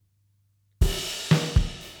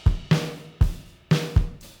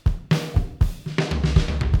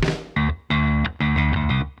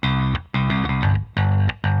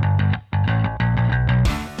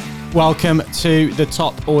Welcome to the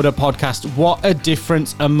Top Order podcast. What a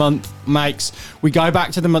difference a month makes. We go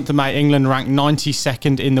back to the month of May. England ranked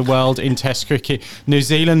 92nd in the world in Test cricket. New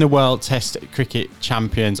Zealand, the world Test cricket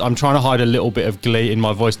champions. I'm trying to hide a little bit of glee in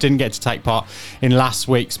my voice. Didn't get to take part in last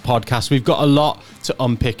week's podcast. We've got a lot to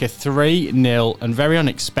unpick. A 3-0 and very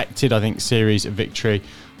unexpected, I think, series victory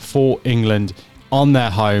for England on their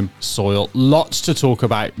home soil. Lots to talk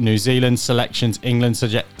about. New Zealand selections, England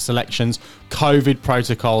selections, COVID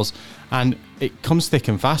protocols, and it comes thick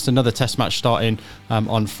and fast. Another test match starting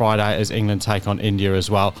on Friday as England take on India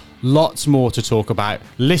as well. Lots more to talk about.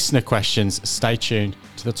 Listener questions. Stay tuned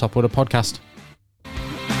to the Top Order podcast.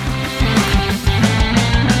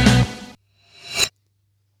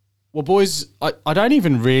 Well, boys, I don't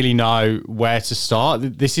even really know where to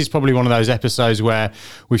start. This is probably one of those episodes where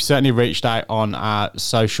we've certainly reached out on our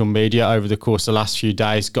social media over the course of the last few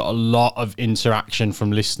days, got a lot of interaction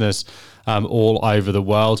from listeners all over the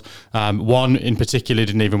world. One in particular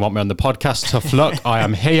didn't even want me on the podcast. Tough luck. I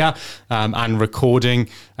am here and recording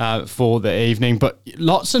for the evening. But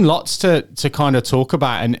lots and lots to kind of talk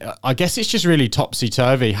about. And I guess it's just really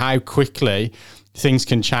topsy-turvy how quickly things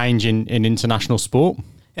can change in international sport.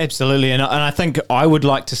 Absolutely, and I think I would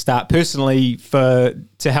like to start personally to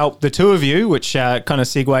help the two of you, which kind of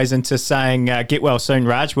segues into saying get well soon,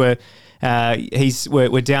 Raj. We're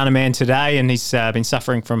down a man today, and he's been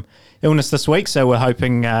suffering from illness this week, so we're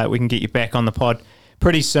hoping we can get you back on the pod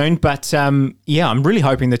pretty soon. But I'm really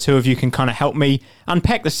hoping the two of you can kind of help me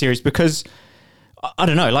unpack the series, because I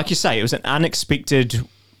don't know, like you say, it was an unexpected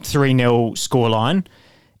 3-0 scoreline,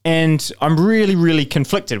 and I'm really, really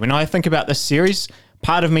conflicted when I think about this series.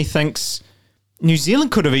 Part of me thinks New Zealand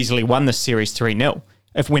could have easily won this series 3-0.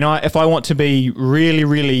 If I want to be really,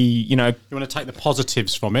 really, you want to take the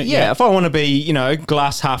positives from it. Yeah, if I want to be,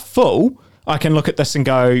 glass half full, I can look at this and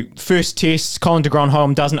go, first test, Colin de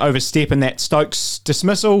Grandhomme doesn't overstep in that Stokes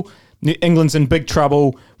dismissal. England's in big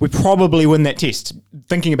trouble. We probably win that test.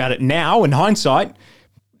 Thinking about it now, in hindsight,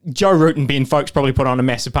 Joe Root and Ben Foakes probably put on a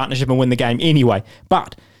massive partnership and win the game anyway.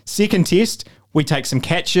 But second test, we take some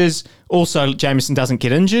catches. Also, Jameson doesn't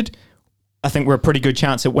get injured. I think we're a pretty good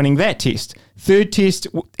chance at winning that test. Third test,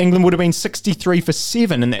 England would have been 63 for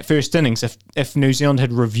 7 in that first innings if New Zealand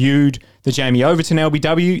had reviewed the Jamie Overton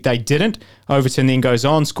LBW. They didn't. Overton then goes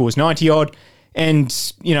on, scores 90-odd.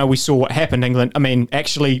 And, we saw what happened. England,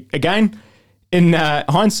 actually, again, in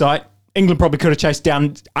hindsight, England probably could have chased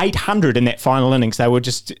down 800 in that final innings. They were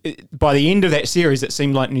just, by the end of that series, it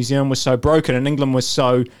seemed like New Zealand was so broken and England was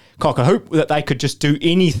so cock-a-hoop that they could just do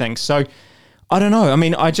anything. So, I don't know.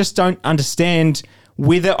 I just don't understand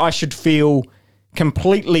whether I should feel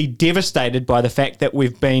completely devastated by the fact that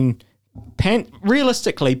we've been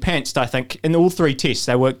realistically pantsed, I think, in all three tests.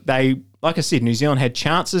 They, like I said, New Zealand had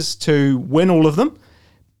chances to win all of them,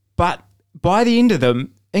 but by the end of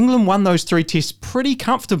them, England won those three tests pretty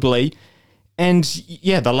comfortably. And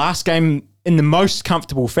the last game in the most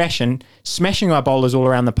comfortable fashion, smashing our bowlers all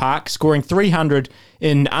around the park, scoring 300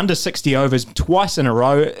 in under 60 overs twice in a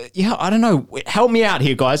row. Yeah, I don't know. Help me out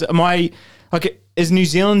here, guys. Is New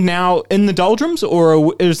Zealand now in the doldrums,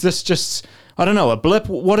 or is this just, I don't know, a blip?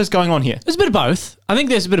 What is going on here? There's a bit of both. I think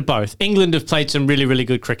there's a bit of both. England have played some really, really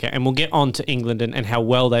good cricket, and we'll get on to England and how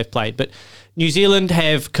well they've played. But New Zealand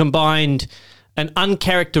have combined an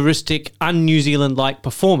uncharacteristic, un-New Zealand-like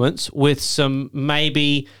performance with some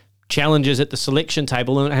maybe challenges at the selection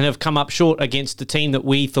table and have come up short against the team that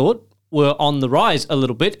we thought were on the rise a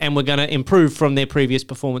little bit and were going to improve from their previous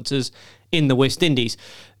performances in the West Indies.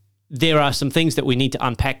 There are some things that we need to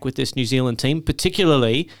unpack with this New Zealand team,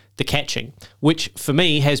 particularly the catching, which for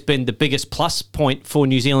me has been the biggest plus point for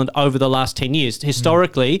New Zealand over the last 10 years.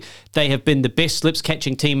 Historically, they have been the best slips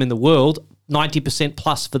catching team in the world, 90%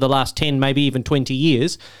 plus for the last 10, maybe even 20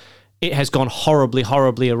 years. It has gone horribly,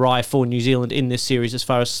 horribly awry for New Zealand in this series as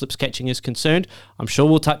far as slips catching is concerned. I'm sure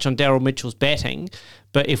we'll touch on Daryl Mitchell's batting,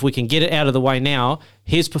 but if we can get it out of the way now,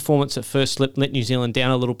 his performance at first slip let New Zealand down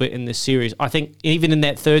a little bit in this series. I think even in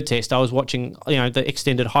that third test, I was watching the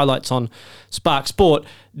extended highlights on Spark Sport.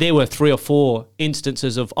 There were 3 or 4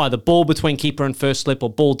 instances of either ball between keeper and first slip or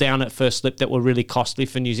ball down at first slip that were really costly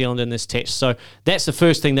for New Zealand in this test. So that's the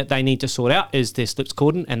first thing that they need to sort out is their slips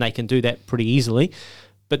cordon, and they can do that pretty easily.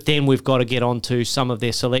 But then we've got to get on to some of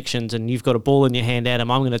their selections, and you've got a ball in your hand, Adam.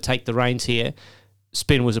 I'm going to take the reins here.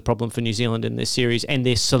 Spin was a problem for New Zealand in this series, and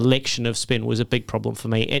their selection of spin was a big problem for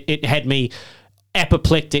me. It had me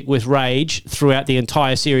apoplectic with rage throughout the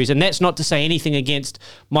entire series, and that's not to say anything against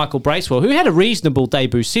Michael Bracewell, who had a reasonable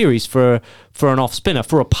debut series for an off-spinner,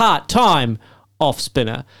 for a part-time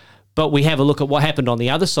off-spinner. But we have a look at what happened on the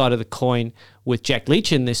other side of the coin with Jack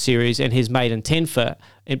Leach in this series and his maiden 10 for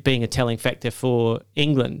it being a telling factor for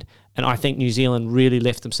England. And I think New Zealand really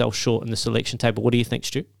left themselves short in the selection table. What do you think,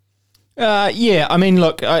 Stu? Yeah, I mean,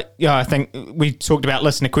 look, I think we talked about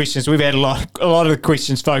listener questions. We've had a lot of the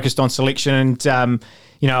questions focused on selection, and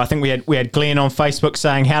I think we had Glenn on Facebook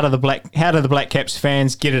saying how do the Black Caps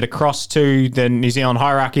fans get it across to the New Zealand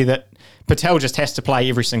hierarchy that Patel just has to play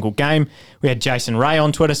every single game. We had Jason Ray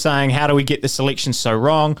on Twitter saying, how do we get the selection so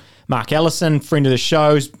wrong? Mark Ellison, friend of the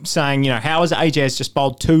show, saying, how has Ajaz just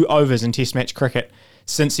bowled 2 overs in Test match cricket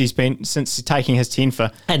since taking his 10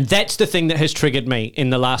 for? And that's the thing that has triggered me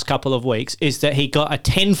in the last couple of weeks, is that he got a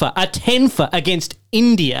 10 for against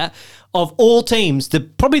India, of all teams,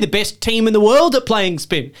 probably the best team in the world at playing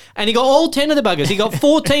spin. And he got all 10 of the buggers. He got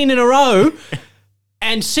 14 in a row.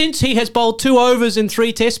 And since he has bowled 2 overs in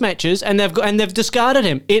 3 Test matches, and they've discarded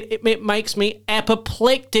him, it makes me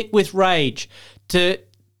apoplectic with rage. And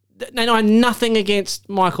I have nothing against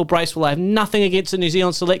Michael Bracewell. I have nothing against the New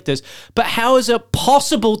Zealand selectors. But how is it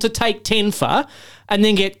possible to take 10 for and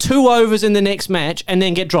then get 2 overs in the next match and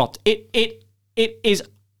then get dropped? It is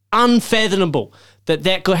unfathomable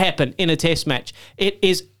that could happen in a Test match. It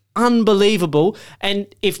is unbelievable.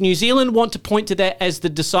 And if New Zealand want to point to that as the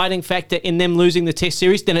deciding factor in them losing the Test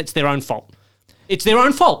series, then it's their own fault. It's their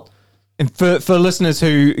own fault. And for listeners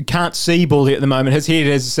who can't see Baldy at the moment, his head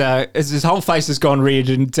his whole face has gone red,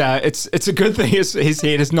 and it's a good thing his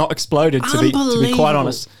head has not exploded, to be quite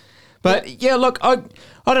honest. But yeah, look, I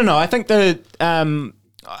don't know. I think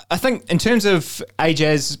I think in terms of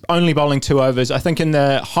Ajaz only bowling 2 overs, I think in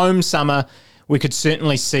the home summer we could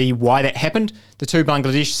certainly see why that happened. The 2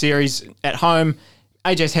 Bangladesh series at home,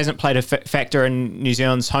 Ajaz hasn't played a factor in New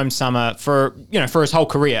Zealand's home summer for his whole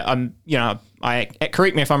career.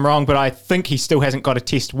 Correct me if I'm wrong, but I think he still hasn't got a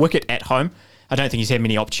Test wicket at home. I don't think he's had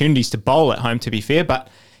many opportunities to bowl at home, to be fair. But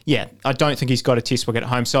yeah, I don't think he's got a Test wicket at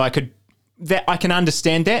home. So I can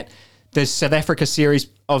understand that. The South Africa series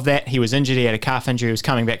of that, he was injured. He had a calf injury. He was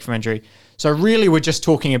coming back from injury. So really, we're just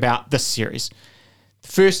talking about this series. The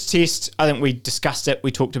first Test, I think we discussed it.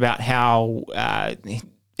 We talked about how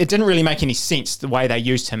it didn't really make any sense the way they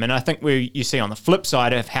used him. And I think you see on the flip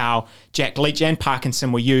side of how Jack Leach and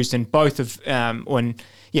Parkinson were used, and both of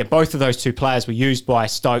those 2 players were used by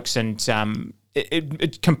Stokes, and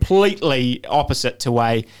it completely opposite to the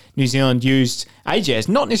way New Zealand used Ajaz.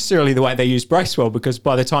 Not necessarily the way they used Bracewell, because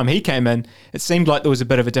by the time he came in, it seemed like there was a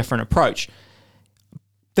bit of a different approach.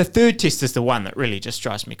 The third Test is the one that really just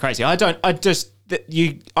drives me crazy. I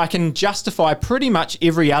can justify pretty much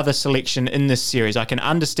every other selection in this series. I can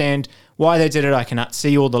understand why they did it. I can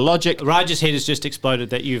see all the logic. Raj's head has just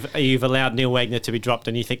exploded that you've allowed Neil Wagner to be dropped,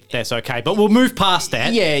 and you think that's okay. But we'll move past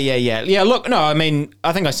that. Yeah. Look, no, I mean,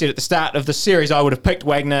 I think I said at the start of the series I would have picked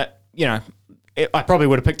Wagner. I probably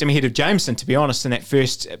would have picked him ahead of Jameson, to be honest, in the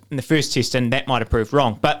first Test, and that might have proved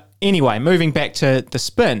wrong. But anyway, moving back to the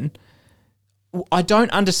spin, I don't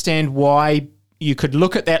understand why you could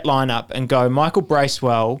look at that lineup and go Michael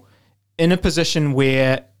Bracewell in a position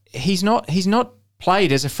where he's not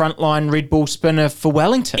played as a frontline red ball spinner for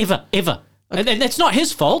Wellington. Ever. And that's not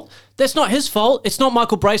his fault. That's not his fault. It's not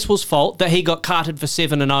Michael Bracewell's fault that he got carted for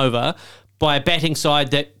 7 and over by a batting side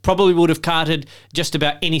that probably would have carted just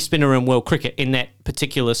about any spinner in world cricket in that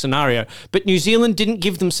particular scenario. But New Zealand didn't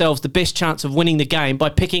give themselves the best chance of winning the game by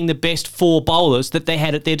picking the best 4 bowlers that they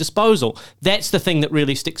had at their disposal. That's the thing that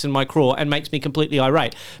really sticks in my craw and makes me completely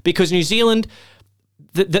irate. Because New Zealand,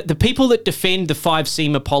 the people that defend the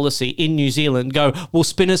 5-seamer policy in New Zealand go, well,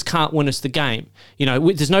 spinners can't win us the game.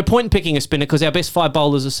 There's no point in picking a spinner because our best 5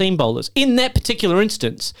 bowlers are seam bowlers. In that particular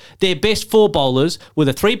instance, their best 4 bowlers were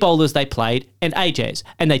the 3 bowlers they played and Ajaz.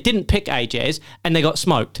 And they didn't pick Ajaz, and they got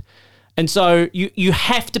smoked. And so you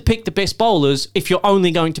have to pick the best bowlers if you're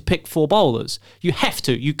only going to pick 4 bowlers. You have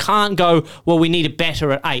to. You can't go, well, we need a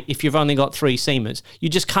batter at 8 if you've only got 3 seamers. You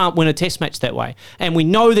just can't win a Test match that way. And we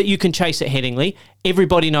know that you can chase at Headingley.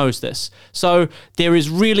 Everybody knows this. So there is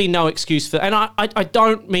really no excuse for... And I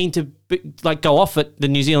don't mean to go off at the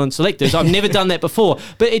New Zealand selectors. I've never done that before.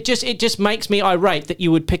 But it just makes me irate that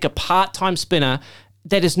you would pick a part-time spinner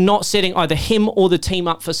that is not setting either him or the team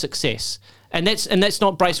up for success. And that's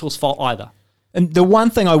not Bracewell's fault either. And the one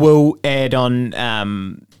thing I will add on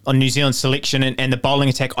New Zealand's selection and the bowling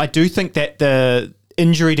attack, I do think that the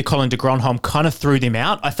injury to Colin de Grandhomme kind of threw them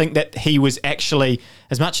out. I think that he was actually,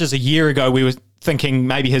 as much as a year ago we were thinking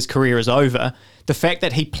maybe his career is over, the fact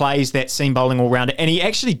that he plays that seam bowling all-rounder, and he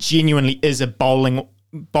actually genuinely is a bowling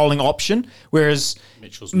option, whereas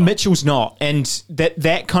Mitchell's not. And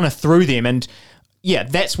that kind of threw them. And yeah,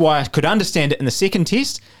 that's why I could understand it in the second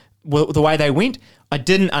Test, the way they went. I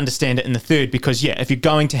didn't understand it in the third because, if you're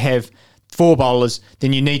going to have 4 bowlers,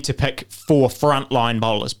 then you need to pick 4 frontline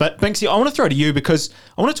bowlers. But Binksy, I want to throw to you because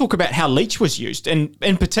I want to talk about how Leach was used, and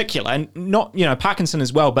in particular, and not Parkinson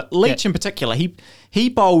as well, but Leach in particular.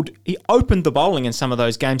 He opened the bowling in some of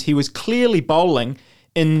those games. He was clearly bowling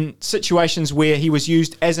in situations where he was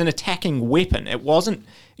used as an attacking weapon. It wasn't,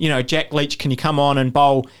 Jack Leach, can you come on and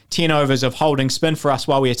bowl 10 overs of holding spin for us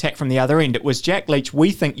while we attack from the other end? It was, Jack Leach,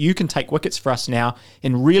 we think you can take wickets for us now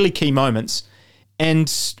in really key moments.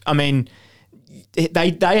 And, I mean,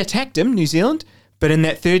 they attacked him, New Zealand, but in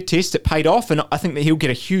that third test, it paid off, and I think that he'll get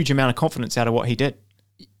a huge amount of confidence out of what he did.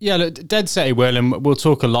 Yeah, look, dead set he will, and we'll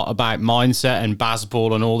talk a lot about mindset and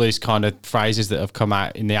Bazball and all these kind of phrases that have come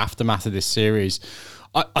out in the aftermath of this series.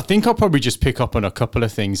 I think I'll probably just pick up on a couple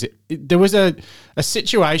of things. There was a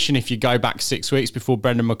situation, if you go back 6 weeks before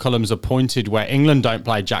Brendan McCullum's appointed, where England don't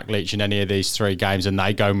play Jack Leach in any of these 3 games, and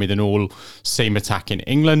they go with an all-seam attack in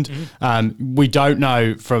England. Mm-hmm. We don't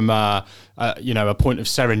know from a point of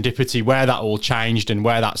serendipity where that all changed and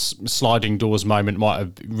where that sliding doors moment might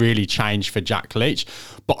have really changed for Jack Leach.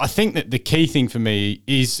 But I think that the key thing for me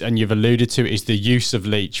is, and you've alluded to, is the use of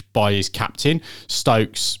Leach by his captain.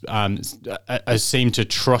 Stokes has seemed to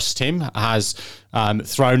trust him, has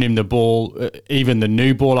thrown him the ball, even the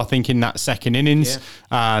new ball, I think, in that second innings.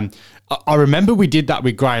 Yeah. I remember we did that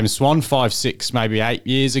with Graham Swan 5, 6, maybe 8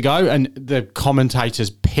 years ago, and the commentators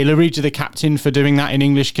pilloried the captain for doing that in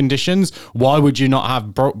English conditions. Why would you not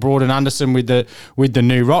have Broad and Anderson with the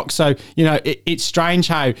new rock? So, it's strange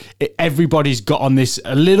how everybody's got on this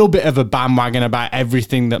a little bit of a bandwagon about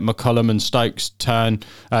everything that McCullum and Stokes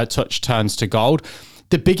touch turns to gold.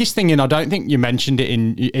 The biggest thing, and I don't think you mentioned it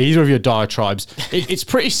in either of your diatribes, it's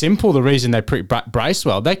pretty simple, the reason they put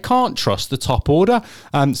Bracewell. They can't trust the top order.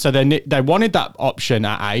 So they wanted that option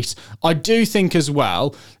at 8. I do think as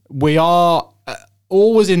well, we are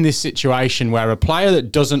always in this situation where a player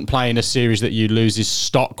that doesn't play in a series that you lose, his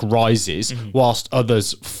stock rises, whilst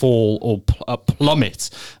others fall or plummet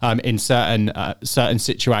in certain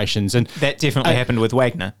situations, and that definitely happened with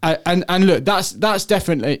Wagner. And look, that's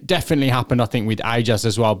definitely happened, I think, with Ajaz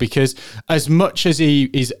as well, because as much as he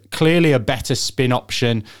is clearly a better spin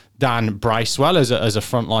option than Bracewell as a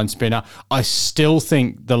frontline spinner, I still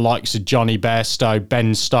think the likes of Johnny Bairstow,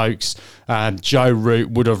 Ben Stokes, Joe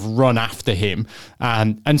Root would have run after him.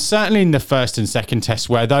 And certainly in the first and second test,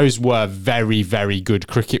 where those were very, very good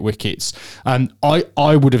cricket wickets,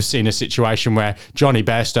 I would have seen a situation where Johnny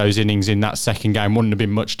Bairstow's innings in that second game wouldn't have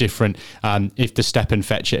been much different if the step and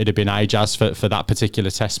fetch it had been Ajaz for that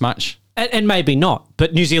particular test match. And maybe not,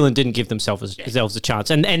 but New Zealand didn't give themselves a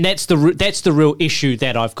chance, and that's the real issue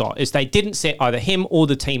that I've got, is they didn't set either him or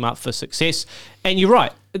the team up for success. And you're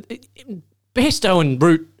right, Bairstow and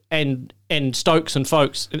Root and Stokes and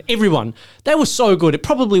folks and everyone, they were so good, it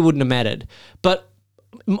probably wouldn't have mattered. But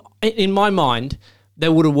in my mind, they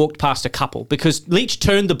would have walked past a couple, because Leach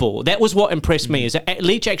turned the ball. That was what impressed me, is that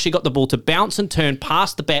Leach actually got the ball to bounce and turn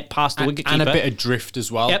past the bat, past the wicketkeeper. And a bit of drift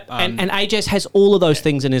as well. Yep. And Ajaz has all of those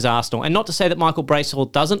things in his arsenal. And not to say that Michael Bracewell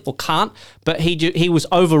doesn't or can't, but he was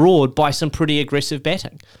overawed by some pretty aggressive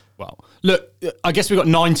batting. Well, look, I guess we've got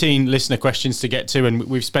 19 listener questions to get to, and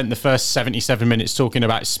we've spent the first 77 minutes talking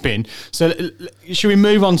about spin. So should we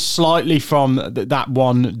move on slightly from that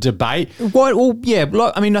one debate? Well,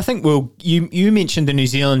 yeah. I mean, I think you mentioned the New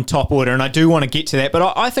Zealand top order, and I do want to get to that,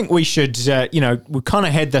 but I think we should, we kind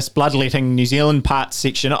of had this bloodletting New Zealand part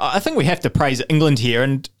section. I think we have to praise England here,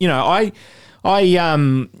 and,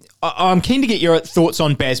 I'm keen to get your thoughts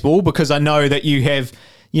on Bazball, because I know that you have,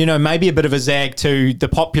 maybe a bit of a zag to the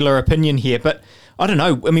popular opinion here, but I don't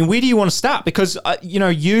know. I mean, where do you want to start? Because,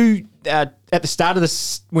 you at the start of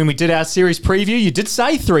this, when we did our series preview, you did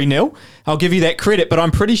say 3-0. I'll give you that credit, but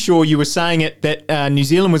I'm pretty sure you were saying it that New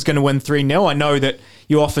Zealand was going to win 3-0. I know that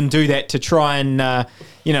you often do that to try and,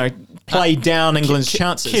 play down England's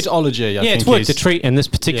chances. Kidology, I think. It's worked a treat in this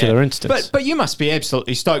particular instance. But you must be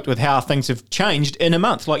absolutely stoked with how things have changed in a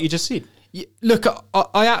month, like you just said. Look,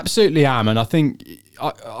 I absolutely am, and I think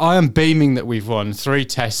I am beaming that we've won 3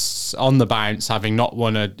 tests on the bounce, having not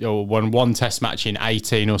won one test match in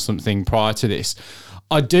 18 or something prior to this.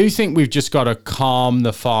 I do think we've just got to calm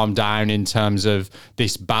the farm down in terms of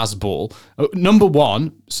this Bazball. Number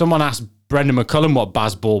one, someone asked Brendan McCullum what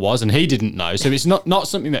Bazball was, and he didn't know. So it's not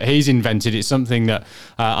something that he's invented. It's something that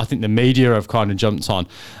I think the media have kind of jumped on.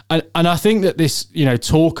 And I think that this,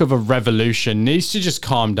 talk of a revolution needs to just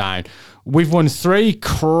calm down. We've won 3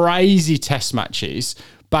 crazy test matches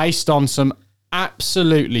based on some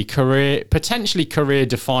absolutely potentially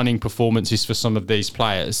career-defining performances for some of these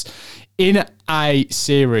players in a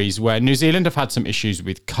series where New Zealand have had some issues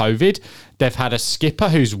with COVID. They've had a skipper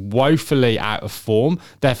who's woefully out of form.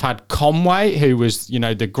 They've had Conway, who was,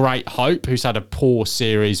 the great hope, who's had a poor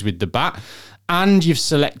series with the bat. And you've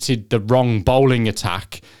selected the wrong bowling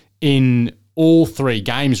attack in all 3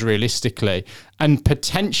 games, realistically. And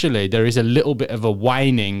potentially there is a little bit of a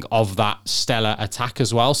waning of that stellar attack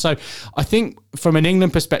as well. So I think from an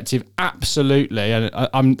England perspective, absolutely.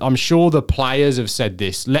 And I'm sure the players have said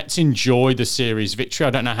this. Let's enjoy the series victory. I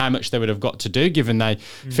don't know how much they would have got to do, given they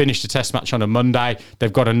finished a test match on a Monday.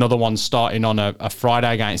 They've got another one starting on a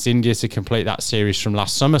Friday against India to complete that series from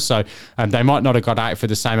last summer. So they might not have got out for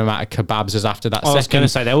the same amount of kebabs as after that. I was going to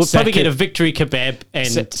say, they will probably get a victory kebab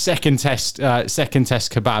and second test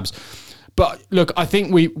kebabs. But look, I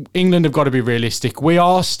think England have got to be realistic. We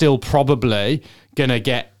are still probably going to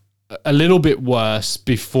get a little bit worse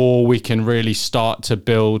before we can really start to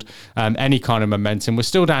build any kind of momentum. We're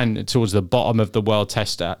still down towards the bottom of the World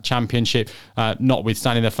Test Championship,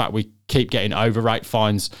 notwithstanding the fact we keep getting overrate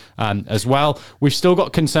fines as well. We've still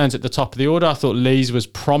got concerns at the top of the order. I thought Lees was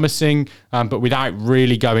promising, but without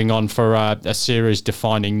really going on for a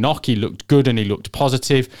series-defining knock. He looked good and he looked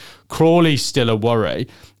positive. Crawley's still a worry.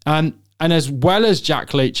 And as well as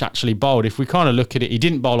Jack Leach actually bowled, if we kind of look at it, he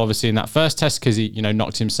didn't bowl obviously in that first test because he,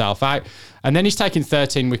 knocked himself out. And then he's taken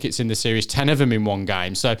 13 wickets in the series, 10 of them in one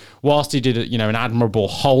game. So whilst he did, an admirable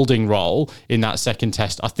holding role in that second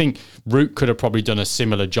test, I think Root could have probably done a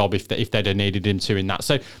similar job if they'd have needed him to in that.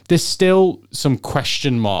 So there's still some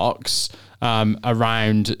question marks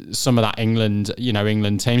around some of that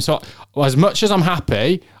England team. So as much as I'm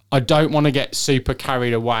happy, I don't want to get super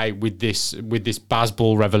carried away with this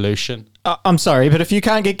Bazball revolution. I'm sorry, but if you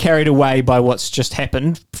can't get carried away by what's just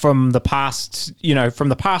happened from the past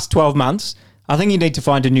 12 months, I think you need to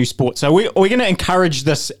find a new sport. So we're going to encourage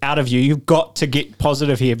this out of you. You've got to get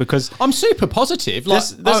positive here because I'm super positive.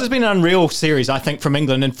 This has been an unreal series, I think, from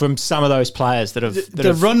England and from some of those players that have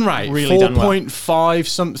the run rate really done well. 4.5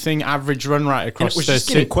 something average run rate across. And it was just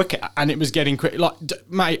getting quicker. And it was getting quick.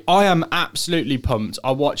 Mate, I am absolutely pumped.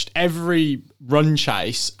 I watched every run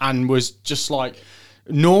chase and was just like.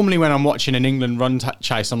 Normally when I'm watching an England run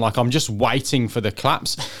chase, I'm just waiting for the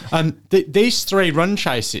claps. These 3 run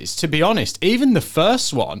chases, to be honest, even the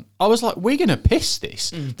first one, I was like, we're going to piss this.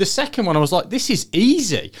 The second one, I was like, this is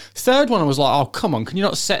easy. Third one, I was like, oh, come on, can you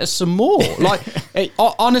not set us some more?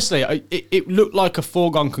 Honestly, it looked like a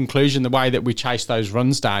foregone conclusion the way that we chased those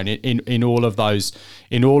runs down in all of those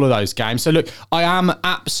games. So look, I am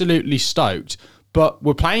absolutely stoked. But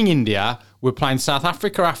we're playing India. We're playing South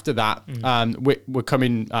Africa after that. We're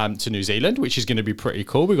coming to New Zealand, which is going to be pretty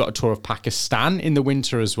cool. We've got a tour of Pakistan in the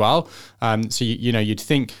winter as well. So, you'd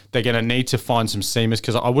think they're going to need to find some seamers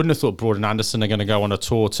because I wouldn't have thought Broad and Anderson are going to go on a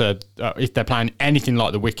tour to, if they're playing anything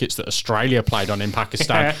like the wickets that Australia played on in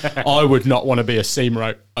Pakistan, I would not want to be a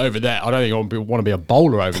seamer over there. I don't think I want to be a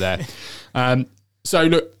bowler over there. So,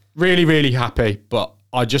 look, really, really happy, but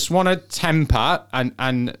I just want to temper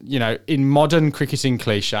and in modern cricketing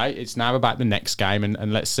cliche, it's now about the next game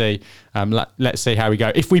and let's see how we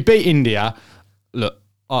go. If we beat India, look,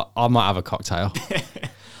 I might have a cocktail.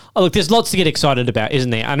 Oh, look, there's lots to get excited about, isn't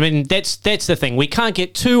there? I mean, that's the thing. We can't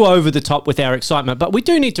get too over the top with our excitement, but we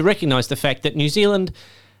do need to recognise the fact that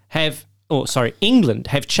England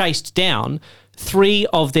have chased down 3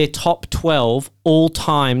 of their top 12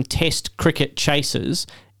 all-time Test cricket chasers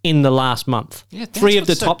in the last month. Yeah, 3 of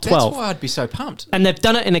the top 12. That's why I'd be so pumped. And they've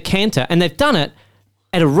done it in a canter, and they've done it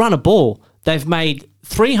at a run of ball. They've made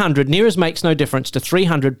 300, near as makes no difference to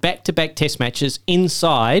 300 back-to-back test matches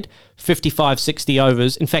inside 55, 60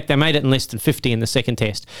 overs. In fact, they made it in less than 50 in the second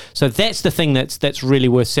test. So that's the thing that's really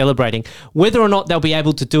worth celebrating. Whether or not they'll be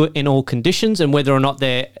able to do it in all conditions and whether or not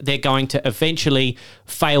they're going to eventually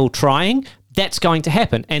fail trying, that's going to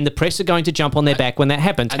happen, and the press are going to jump on their back when that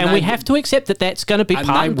happens, and we have to accept that that's going to be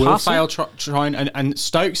part and parcel. They will fail trying, and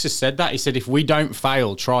Stokes has said that. He said, if we don't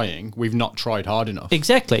fail trying, we've not tried hard enough.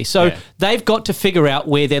 Exactly. So they've got to figure out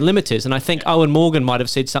where their limit is, and I think Owen Morgan might have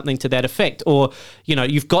said something to that effect, or,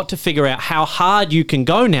 you've got to figure out how hard you can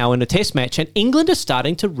go now in a test match, and England are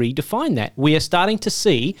starting to redefine that. We are starting to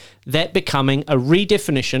see that becoming a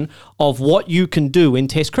redefinition of what you can do in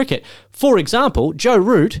test cricket. For example, Joe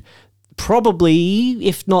Root, probably,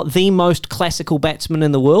 if not the most classical batsman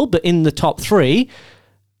in the world, but in the top 3,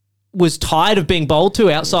 was tired of being bowled to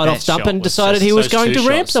outside That off stump shot and was decided just he was those going two to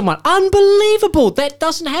ramp shots. someone. Unbelievable. That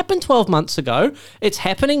doesn't happen 12 months ago. It's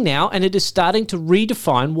happening now, and it is starting to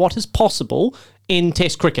redefine what is possible in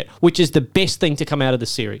Test cricket, which is the best thing to come out of the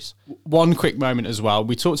series. One quick moment as well.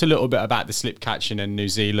 We talked a little bit about the slip catching and New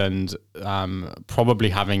Zealand probably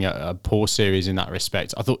having a poor series in that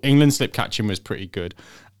respect. I thought England's slip catching was pretty good.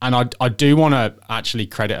 And I do want to actually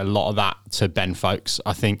credit a lot of that to Ben Folkes.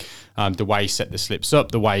 I think the way he set the slips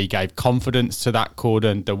up, the way he gave confidence to that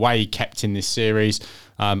Corden, the way he kept in this series,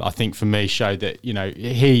 I think for me showed that,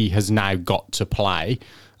 he has now got to play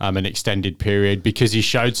an extended period because he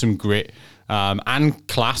showed some grit and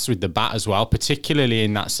class with the bat as well, particularly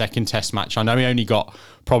in that second test match. I know he only got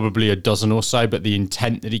probably a dozen or so, but the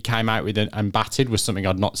intent that he came out with and batted was something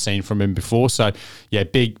I'd not seen from him before. So, yeah,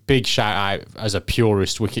 big shout out as a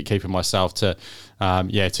purist wicketkeeper myself to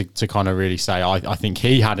kind of really say I think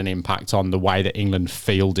he had an impact on the way that England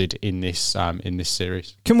fielded in this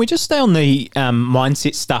series. Can we just stay on the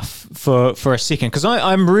mindset stuff for a second? Because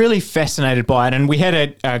I'm really fascinated by it. And we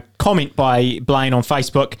had a comment by Blaine on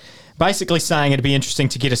Facebook basically saying it'd be interesting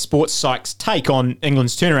to get a sports psych's take on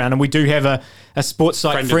England's turnaround. And we do have a sports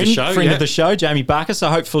psych friend of the show, Jamie Barker. So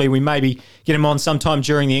hopefully we maybe get him on sometime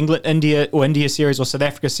during the India series or South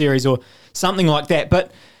Africa series or something like that.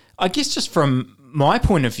 But I guess just from my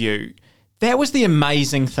point of view, that was the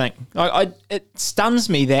amazing thing. It stuns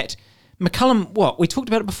me that McCullum, we talked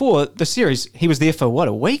about it before the series, he was there for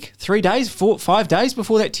a week, 3 days, 5 days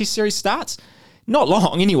before that test series starts? Not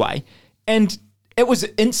long anyway. And it was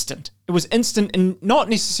instant. It was instant, and not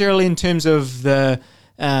necessarily in terms of the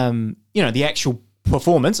actual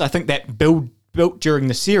performance. I think that built during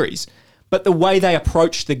the series, but the way they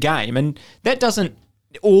approached the game, and that doesn't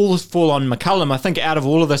all fall on McCullum. I think out of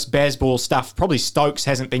all of this Bazball stuff, probably Stokes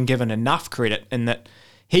hasn't been given enough credit in that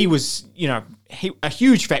he was, a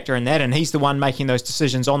huge factor in that, and he's the one making those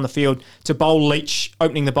decisions on the field to bowl Leach,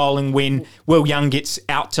 opening the bowling when Will Young gets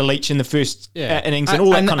out to Leach in the first innings and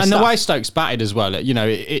all that kind of stuff. And the way Stokes batted as well,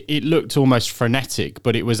 it looked almost frenetic,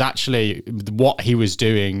 but it was actually what he was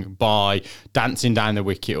doing by dancing down the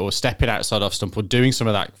wicket or stepping outside off stump or doing some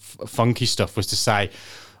of that funky stuff was to say,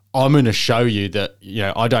 I'm going to show you that,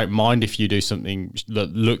 I don't mind if you do something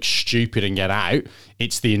that looks stupid and get out.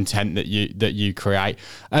 It's the intent that you create.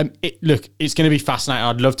 It's going to be fascinating.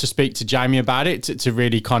 I'd love to speak to Jamie about it to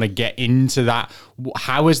really kind of get into that.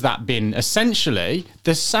 How has that been? Essentially,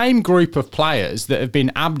 the same group of players that have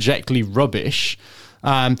been abjectly rubbish.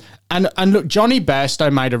 And look, Johnny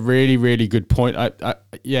Bairstow made a really, really good point.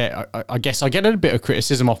 I guess I get a bit of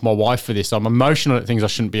criticism off my wife for this. I'm emotional at things I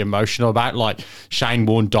shouldn't be emotional about, like Shane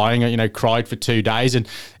Warne dying, cried for 2 days. And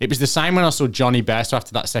it was the same when I saw Johnny Bairstow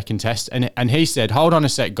after that second test. And he said, hold on a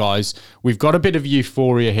sec, guys. We've got a bit of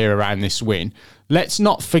euphoria here around this win. Let's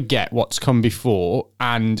not forget what's come before,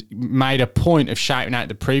 and made a point of shouting out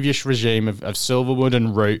the previous regime of Silverwood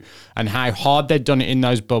and Root and how hard they'd done it in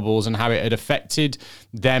those bubbles and how it had affected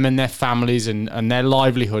them and their families and their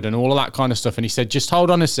livelihood and all of that kind of stuff. And he said, just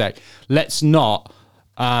hold on a sec. Let's not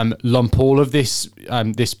lump all of this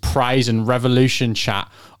praise and revolution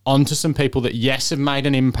chat onto some people that, yes, have made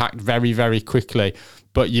an impact very, very quickly,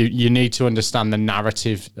 but you need to understand the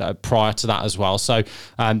narrative prior to that as well. So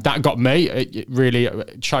that got me it really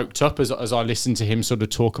choked up as I listened to him sort of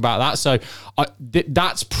talk about that. So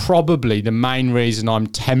that's probably the main reason I'm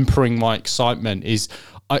tempering my excitement is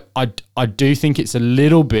I do think it's a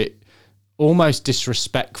little bit almost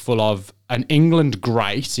disrespectful of an England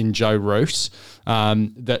great in Joe Root,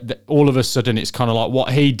 that all of a sudden it's kind of like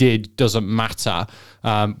what he did doesn't matter,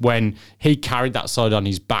 when he carried that side on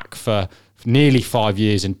his back for nearly 5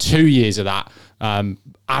 years, and 2 years of that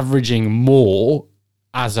averaging more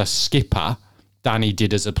as a skipper than he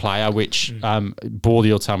did as a player, which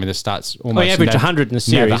Bordy will tell me the stats. Almost he averaged 100 in the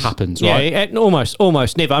series. Never happens, right? Yeah,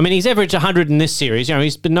 almost never. I mean, he's averaged 100 in this series.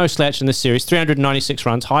 He's been no slouch in this series. 396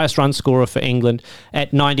 runs, highest run scorer for England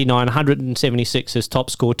at 99, 176 his top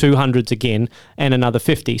score, 200s again, and another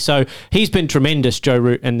 50. So he's been tremendous, Joe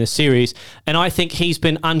Root, in this series, and I think he's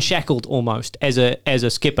been unshackled almost as a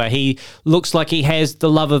skipper. He looks like he has the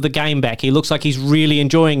love of the game back. He looks like he's really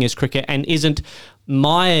enjoying his cricket and isn't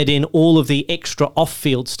mired in all of the extra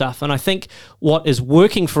off-field stuff. And I think what is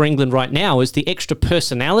working for England right now is the extra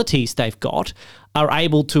personalities they've got are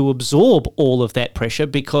able to absorb all of that pressure,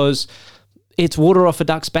 because it's water off a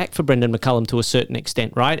duck's back for Brendan McCullum to a certain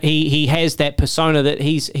extent, right? He has that persona that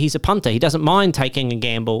he's a punter. He doesn't mind taking a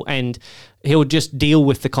gamble, and he'll just deal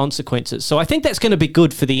with the consequences. So I think that's going to be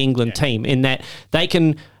good for the England team in that they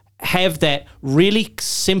can have that really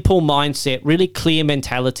simple mindset, really clear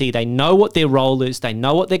mentality. They know what their role is, they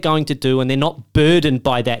know what they're going to do, and they're not burdened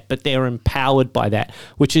by that, but they're empowered by that,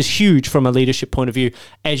 which is huge from a leadership point of view.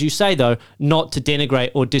 As you say, though, not to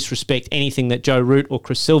denigrate or disrespect anything that Joe Root or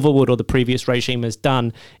Chris Silverwood or the previous regime has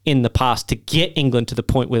done in the past to get England to the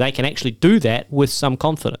point where they can actually do that with some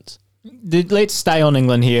confidence. Let's stay on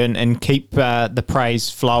England here and keep the praise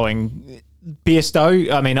flowing.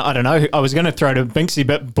 Bairstow, I mean, I don't know. I was going to throw to Binksy,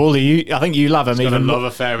 but Bully, I think you love him Got even a love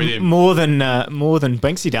affair with him. more than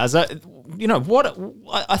Binksy does. You know what?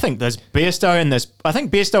 I think there's Bairstow and I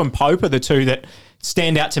think Bairstow and Pope are the two that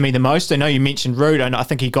stand out to me the most. I know you mentioned Root, and I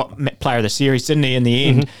think he got Player of the Series, didn't he, in the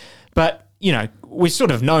end? But you know, we've sort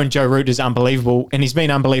of known Joe Root is unbelievable, and he's been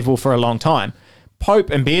unbelievable for a long time.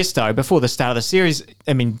 Pope and Bairstow, before the start of the series,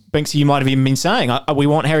 I mean, Binksy, you might have even been saying, we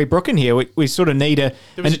want Harry Brook in here. We sort of need a...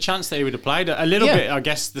 There was a chance that he would have played a little bit, I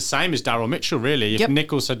guess, the same as Daryl Mitchell, really. If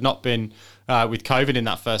Nichols had not been with COVID in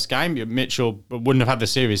that first game, Mitchell wouldn't have had the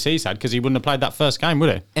series he's had because he wouldn't have played that first game,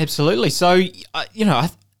 would he? Absolutely. So, you know,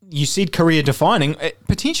 you said career defining.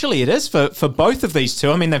 Potentially it is for both of these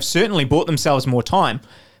two. I mean, they've certainly bought themselves more time.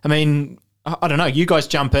 I mean... I don't know. You guys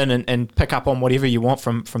jump in and pick up on whatever you want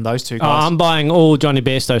from those two guys. I'm buying all Johnny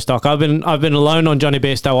Bairstow stock. I've been alone on Johnny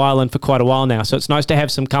Bairstow Island for quite a while now, so it's nice to have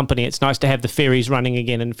some company. It's nice to have the ferries running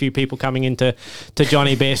again and a few people coming into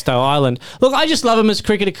Johnny Bairstow Island. Look, I just love him as a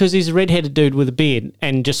cricketer because he's a red-headed dude with a beard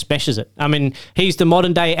and just smashes it. I mean, he's the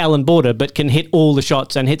modern-day Alan Border, but can hit all the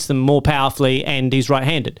shots and hits them more powerfully, and he's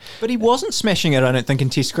right-handed. But he wasn't smashing it, I don't think, in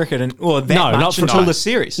Test cricket, until the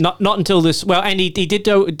series. Not until this. Well, and he did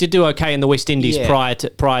do okay in the West Indies prior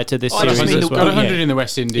to this series. Got as well. 100 in the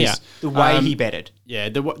West Indies. Yeah. The way he batted. Yeah,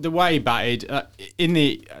 the way he batted in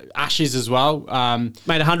the Ashes as well.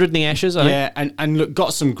 Made 100 in the Ashes, I think. And look,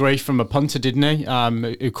 got some grief from a punter, didn't he?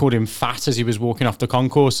 Who called him fat as he was walking off the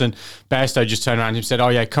concourse, and Bairstow just turned around and said, "Oh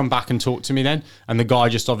yeah, come back and talk to me then." And the guy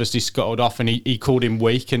just obviously scuttled off, and he called him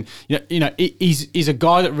weak. And he's a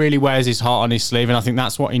guy that really wears his heart on his sleeve, and I think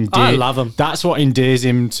that's what I love him. That's what endears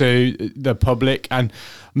him to the public. And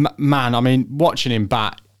man, I mean, watching him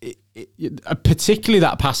bat. Particularly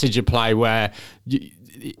that passage of play where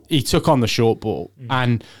he took on the short ball,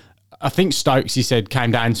 and I think Stokes, he said, came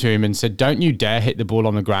down to him and said, "Don't you dare hit the ball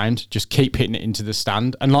on the ground, just keep hitting it into the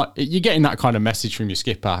stand." And like, you're getting that kind of message from your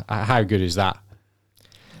skipper. How good is that?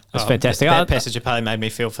 That's fantastic. That passage of play made me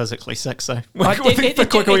feel physically sick. So the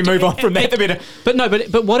quicker we move on from that, the better.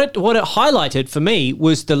 But what it highlighted for me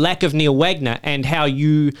was the lack of Neil Wagner and how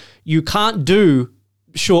you can't do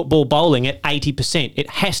short ball bowling at 80%. It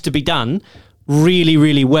has to be done really,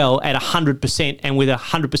 really well at 100% and with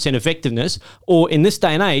 100% effectiveness, or in this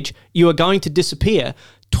day and age, you are going to disappear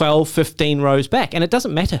 12, 15 rows back. And it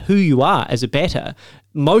doesn't matter who you are as a batter.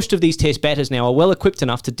 Most of these test batters now are well equipped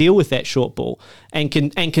enough to deal with that short ball and can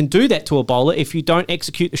do that to a bowler if you don't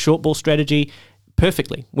execute the short ball strategy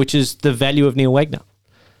perfectly, which is the value of Neil Wagner.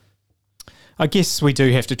 I guess we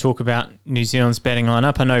do have to talk about New Zealand's batting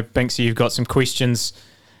lineup. I know, Banksy, you've got some questions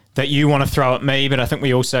that you want to throw at me, but I think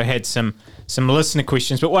we also had some listener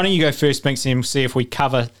questions. But why don't you go first, Banksy, and see if we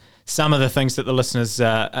cover some of the things that the listeners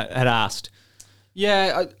had asked.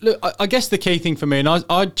 Yeah, look, I guess the key thing for me, and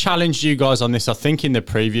I challenged you guys on this, I think, in the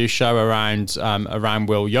preview show around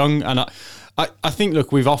Will Young, and I think,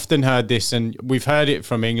 look, we've often heard this, and we've heard it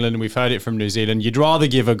from England, we've heard it from New Zealand. You'd rather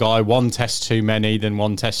give a guy one test too many than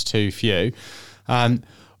one test too few. But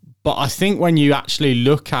I think when you actually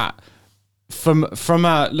look at from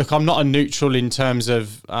a look, I'm not a neutral in terms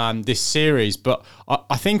of this series, but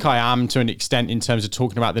I think I am to an extent in terms of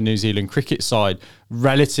talking about the New Zealand cricket side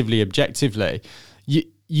relatively objectively.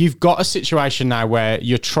 You've got a situation now where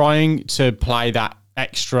you're trying to play that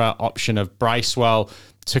extra option of Bracewell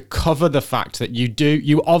to cover the fact that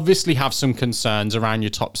you obviously have some concerns around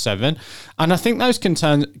your top seven. And I think those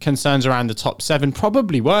concerns around the top seven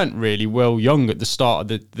probably weren't really Will Young at the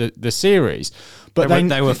start of the series. But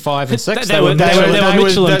they were 5 and 6. They were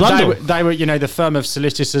Mitchell and Blundell. They were, the firm of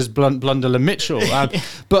solicitors Blundell and Mitchell.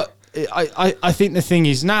 But I think the thing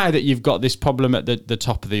is now that you've got this problem at the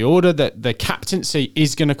top of the order, that the captaincy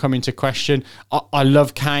is going to come into question. I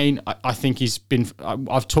love Kane. I think he's been...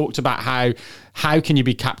 I've talked about how can you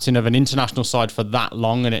be captain of an international side for that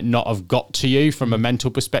long and it not have got to you from a mental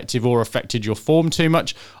perspective or affected your form too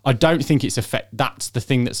much? I don't think that's the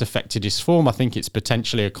thing that's affected his form. I think it's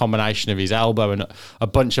potentially a combination of his elbow and a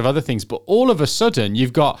bunch of other things. But all of a sudden,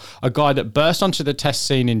 you've got a guy that burst onto the test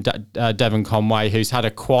scene in Devon Conway who's had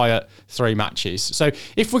a quiet 3 matches. So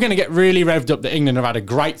if we're going to get really revved up that England have had a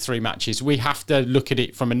great 3 matches, we have to look at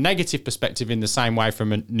it from a negative perspective in the same way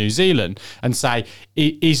from New Zealand and say,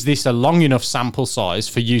 is this a long enough sample sample size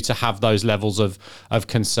for you to have those levels of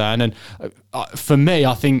concern. And for me,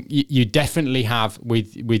 I think you definitely have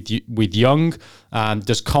with Young.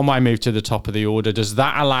 Does Conway move to the top of the order? Does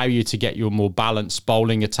that allow you to get your more balanced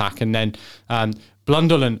bowling attack? And then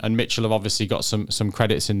Blundell and Mitchell have obviously got some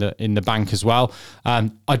credits in the bank as well.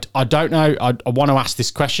 I don't know. I want to ask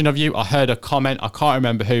this question of you. I heard a comment. I can't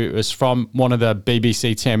remember who it was from. One of the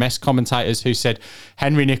BBC TMS commentators who said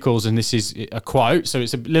Henry Nicholls, and this is a quote, so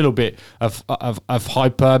it's a little bit of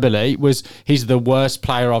hyperbole. Was he's the worst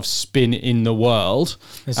player of spin in the world?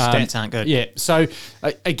 His stats aren't good. Yeah. So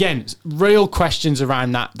again, real questions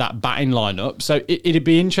around that batting lineup. So it'd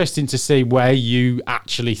be interesting to see where you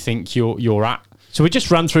actually think you're at. So we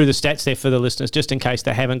just run through the stats there for the listeners, just in case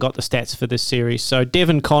they haven't got the stats for this series. So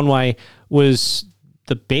Devon Conway was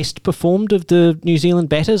the best performed of the New Zealand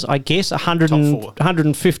batters, I guess.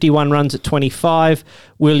 151 runs at 25.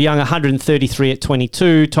 Will Young, 133 at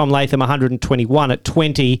 22. Tom Latham, 121 at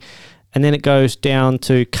 20. And then it goes down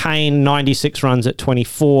to Kane, 96 runs at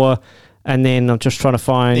 24. And then I'm just trying to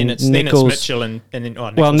find Nicholls. Then it's Mitchell and then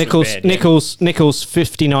Nicholls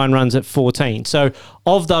 59 runs at 14. So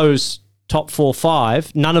of those top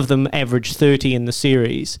 4-5, none of them averaged 30 in the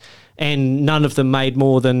series, and none of them made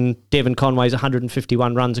more than Devon Conway's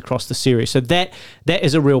 151 runs across the series. So that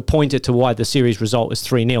is a real pointer to why the series result is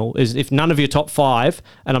 3-0, is if none of your top 5,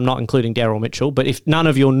 and I'm not including Daryl Mitchell, but if none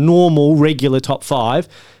of your normal, regular top 5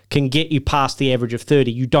 can get you past the average of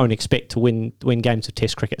 30, you don't expect to win games of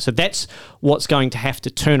Test cricket. So that's what's going to have to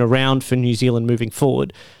turn around for New Zealand moving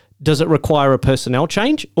forward. Does it require a personnel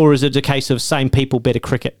change, or is it a case of same people, better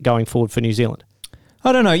cricket going forward for New Zealand?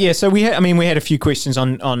 I don't know. Yeah, so we had a few questions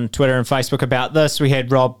on Twitter and Facebook about this. We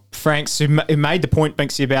had Rob Franks who made the point,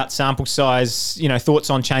 Binksy, about sample size. Thoughts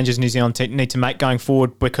on changes New Zealand need to make going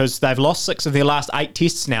forward, because they've lost 6 of their last 8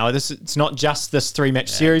 tests now. It's not just this 3-match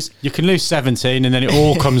series. You can lose 17 and then it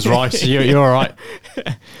all comes right. So you're all right.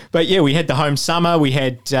 But yeah, we had the home summer. We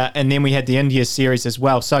had and then we had the India series as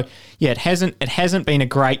well. So yeah, it hasn't been a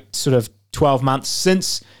great sort of 12 months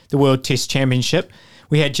since the World Test Championship.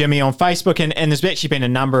 We had Jimmy on Facebook, and there's actually been a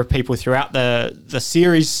number of people throughout the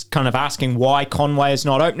series kind of asking why Conway is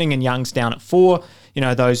not opening and Young's down at 4.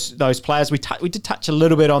 Those players. We did touch a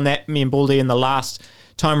little bit on that, me and Baldy, in the last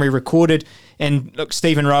time we recorded. And look,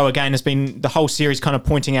 Stephen Rowe again has been the whole series kind of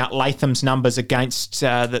pointing out Latham's numbers against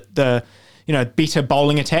the better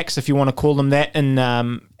bowling attacks, if you want to call them that,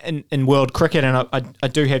 in world cricket. And I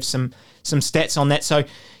do have some stats on that. So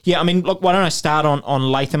yeah, I mean, look, why don't I start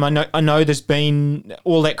on Latham? I know there's been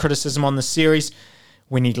all that criticism on the series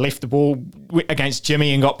when he left the ball against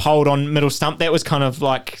Jimmy and got poled on middle stump. That was kind of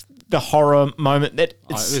like the horror moment. It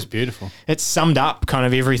was beautiful. It summed up kind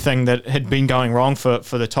of everything that had been going wrong for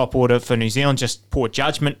the top order for New Zealand. Just poor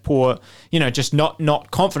judgment, just not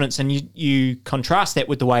confidence. And you contrast that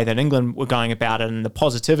with the way that England were going about it and the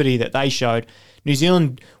positivity that they showed. New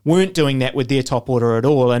Zealand weren't doing that with their top order at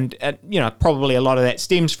all, and probably a lot of that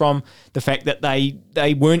stems from the fact that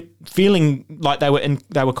they weren't feeling like they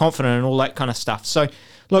were confident and all that kind of stuff. So,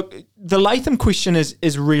 look, the Latham question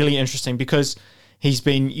is really interesting because he's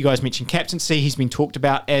been, you guys mentioned captaincy, he's been talked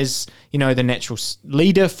about as the natural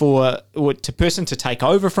leader to take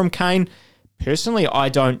over from Kane. Personally, I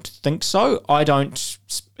don't think so. I don't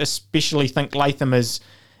especially think Latham is.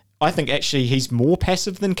 I think actually he's more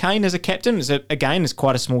passive than Kane as a captain. Again, it's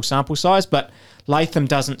quite a small sample size, but Latham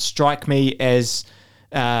doesn't strike me as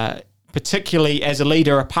particularly as a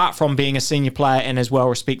leader, apart from being a senior player and as well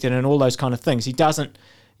respected and all those kind of things. He doesn't,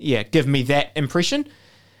 give me that impression.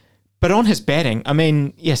 But on his batting, I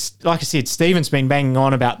mean, yes, like I said, Stephen's been banging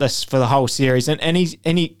on about this for the whole series, and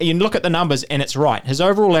you look at the numbers and it's right. His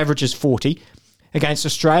overall average is 40. Against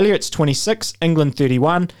Australia, it's 26, England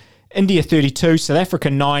 31, India 32, South Africa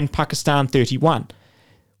 9, Pakistan 31.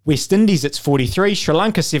 West Indies, it's 43, Sri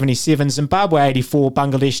Lanka 77, Zimbabwe 84,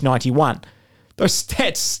 Bangladesh 91. Those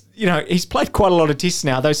stats, he's played quite a lot of tests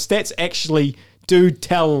now. Those stats actually do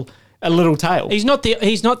tell a little tale. He's not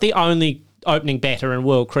the only opening batter in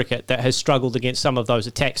world cricket that has struggled against some of those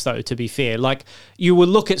attacks, though, to be fair. Like, you will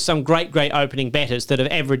look at some great opening batters that have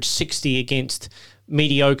averaged 60 against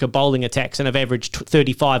mediocre bowling attacks and have averaged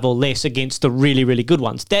 35 or less against the really, really good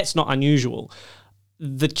ones. That's not unusual.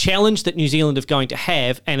 The challenge that New Zealand is going to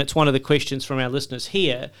have, and it's one of the questions from our listeners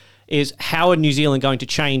here, is how are New Zealand going to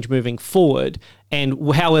change moving forward,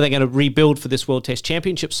 and how are they going to rebuild for this World Test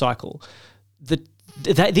Championship cycle?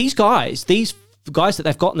 These guys that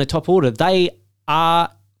they've got in the top order, they are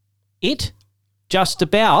it, just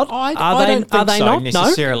about. I don't think so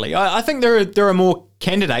necessarily. No? I think there are more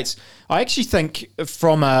candidates. I actually think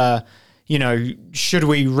from should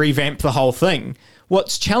we revamp the whole thing?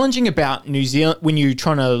 what's challenging about New Zealand, when you're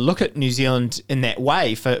trying to look at New Zealand in that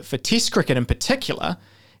way, for Test cricket in particular,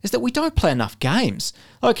 is that we don't play enough games.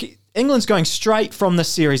 Like, England's going straight from this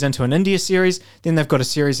series into an India series, then they've got a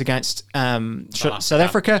series against South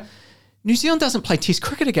Africa. New Zealand doesn't play Test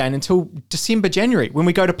cricket again until December, January, when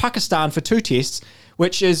we go to Pakistan for 2 tests,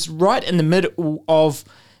 which is right in the middle of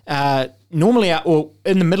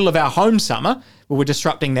in the middle of our home summer, where we're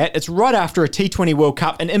disrupting that. It's right after a T20 World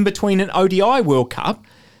Cup and in between an ODI World Cup.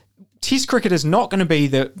 Test cricket is not going to be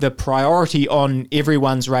the priority on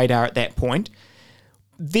everyone's radar at that point.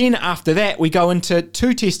 Then after that, we go into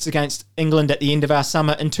 2 tests against England at the end of our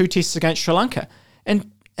summer and 2 tests against Sri Lanka.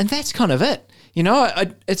 And that's kind of it. You know,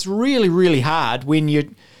 it's really, really hard when you're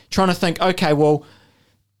trying to think, okay, well,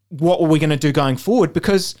 what are we going to do going forward?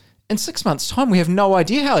 Because in 6 months' time, we have no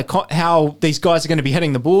idea how these guys are going to be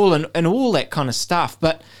hitting the ball and all that kind of stuff.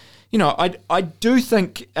 But, you know, I do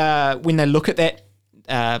think when they look at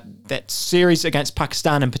that series against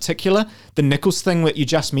Pakistan in particular, the Nicholls thing that you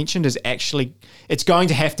just mentioned is actually, it's going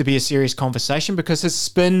to have to be a serious conversation, because his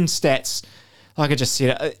spin stats, like I just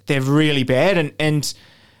said, they're really bad. And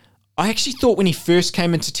I actually thought when he first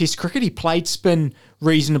came into Test cricket, he played spin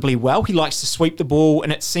reasonably well. He likes to sweep the ball,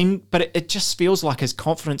 and it just feels like his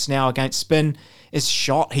confidence now against spin is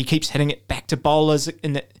shot. He keeps hitting it back to bowlers,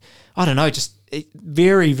 I don't know, just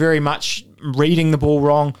very, very much reading the ball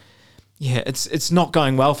wrong. Yeah, it's not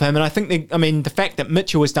going well for him. And I think the fact that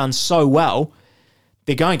Mitchell has done so well,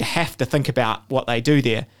 they're going to have to think about what they do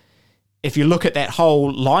there. If you look at that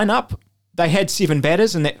whole lineup, they had 7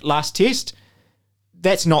 batters in that last test.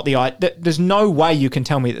 That's not there's no way you can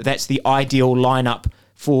tell me that that's the ideal lineup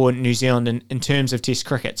for New Zealand in terms of Test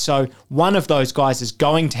cricket. So one of those guys is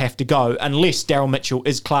going to have to go unless Daryl Mitchell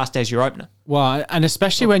is classed as your opener. Well, and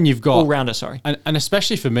especially when you've got... all-rounder, sorry. And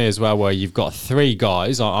especially for me as well, where you've got 3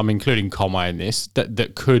 guys, I'm including Conway in this,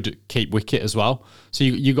 that could keep wicket as well. So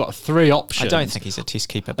you've got 3 options. I don't think he's a Test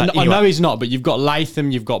keeper. But I know he's not, but you've got Latham,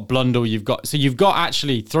 you've got Blundell, you've got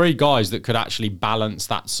actually 3 guys that could actually balance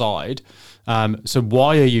that side. So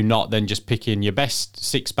why are you not then just picking your best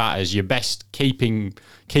 6 batters, your best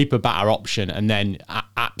keeper batter option, and then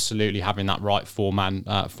absolutely having that right four-man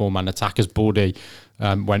attack, as Baldy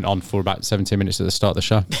went on for about 17 minutes at the start of the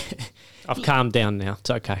show. I've calmed down now. It's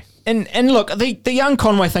okay. And look, the young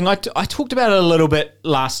Conway thing, I talked about it a little bit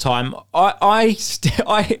last time. I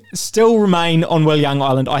still remain on Will Young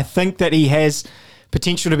Island. I think that he has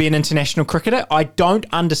potential to be an international cricketer. I don't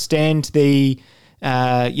understand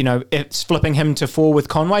it's flipping him to 4 with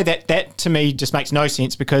Conway. That to me just makes no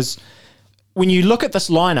sense, because when you look at this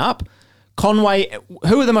lineup, Conway,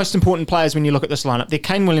 who are the most important players when you look at this lineup? They're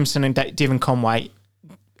Kane Williamson and Devon Conway.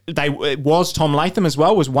 It was Tom Latham as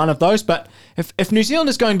well, was one of those. But if New Zealand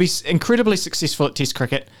is going to be incredibly successful at Test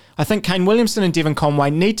cricket, I think Kane Williamson and Devon Conway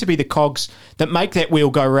need to be the cogs that make that wheel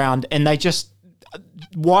go round. And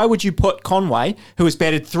why would you put Conway, who has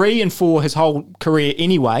batted 3 and 4 his whole career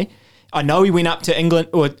anyway? I know he went up to England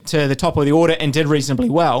or to the top of the order and did reasonably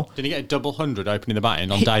well. Did he get a double 100 opening the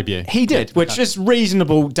batting on debut? He did, which is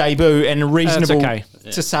reasonable debut and reasonable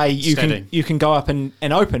to say you can go up and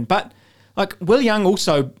open. But like, Will Young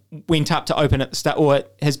also went up to open at the start, or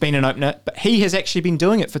has been an opener, but he has actually been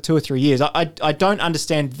doing it for 2 or 3 years. I don't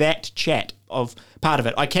understand that chat of part of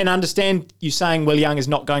it. I can understand you saying Will Young is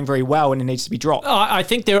not going very well and he needs to be dropped. I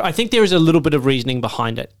think there is a little bit of reasoning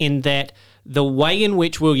behind it, in that the way in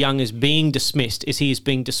which Will Young is being dismissed is he is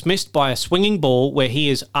being dismissed by a swinging ball where he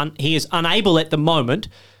is unable at the moment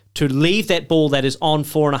to leave that ball that is on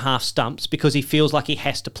 4.5 stumps, because he feels like he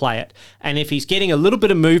has to play it. And if he's getting a little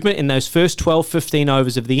bit of movement in those first 12, 15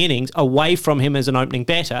 overs of the innings away from him as an opening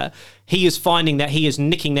batter, he is finding that he is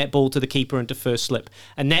nicking that ball to the keeper into first slip.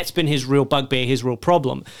 And that's been his real bugbear, his real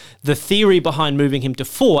problem. The theory behind moving him to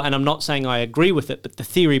 4, and I'm not saying I agree with it, but the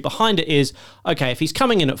theory behind it is, okay, if he's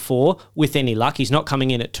coming in at 4, with any luck, he's not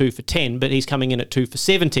coming in at 2 for 10, but he's coming in at 2 for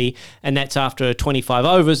 70, and that's after 25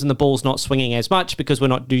 overs, and the ball's not swinging as much because we're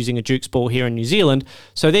not using a Duke's ball here in New Zealand.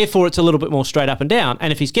 So therefore, it's a little bit more straight up and down.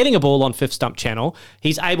 And if he's getting a ball on 5th stump channel,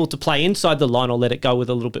 he's able to play inside the line or let it go with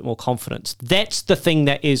a little bit more confidence. That's the thing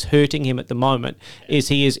that is hurting him at the moment, is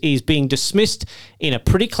he's being dismissed in a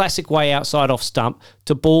pretty classic way outside off stump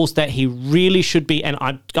to balls that he really should be. And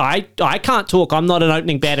I can't talk. I'm not an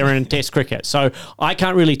opening batter in Test cricket, so I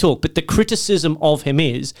can't really talk. But the criticism of him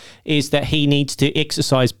is that he needs to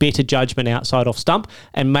exercise better judgment outside off stump,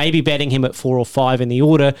 and maybe batting him at 4 or 5 in the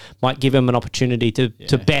order might give him an opportunity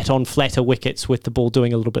to bat on flatter wickets with the ball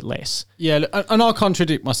doing a little bit less. Yeah, and I'll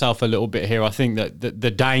contradict myself a little bit here. I think that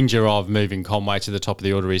the danger of moving Conway to the top of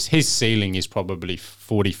the order is his ceiling is probably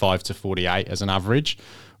 45 to 48 as an average,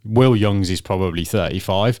 Will Young's is probably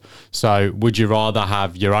 35. So would you rather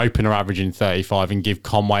have your opener averaging 35 and give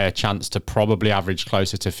Conway a chance to probably average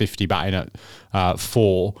closer to 50 batting at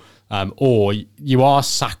 4? Or you are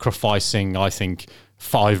sacrificing, I think,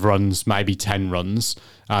 5 runs, maybe 10 runs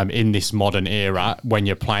in this modern era when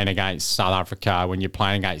you're playing against South Africa, when you're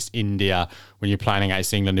playing against India, when you're playing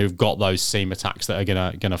against England, who've got those seam attacks that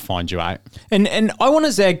are gonna find you out. And I want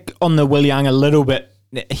to zag on the Will Young a little bit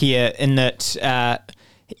here in that,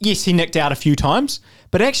 yes, he nicked out a few times,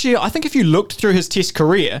 but actually I think if you looked through his Test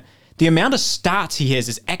career, the amount of starts he has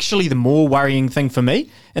is actually the more worrying thing for me.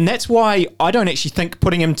 And that's why I don't actually think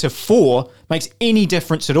putting him to 4 makes any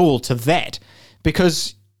difference at all to that.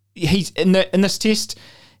 Because he's in this Test,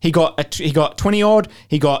 he got 20 odd,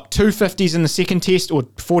 he got 2 50s in the second Test, or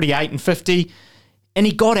 48 and 50, and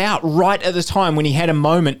he got out right at the time when he had a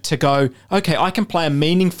moment to go, okay, I can play a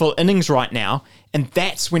meaningful innings right now, and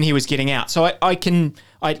that's when he was getting out. So I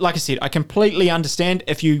like I said, I completely understand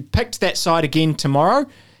if you picked that side again tomorrow.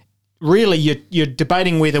 Really, you're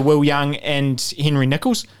debating whether Will Young and Henry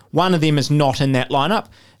Nicholls, one of them is not in that lineup.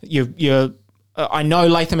 I know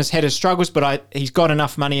Latham has had his struggles, but he's got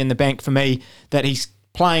enough money in the bank for me that he's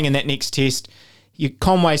playing in that next Test.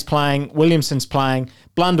 Conway's playing, Williamson's playing,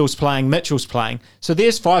 Blundell's playing, Mitchell's playing. So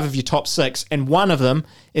there's 5 of your top 6, and one of them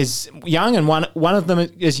is Young, and one of them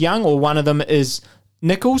is Young, or one of them is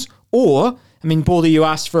Nicholls, or... I mean, Baldy, you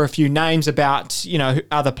asked for a few names about,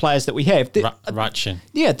 other players that we have. Ratchin.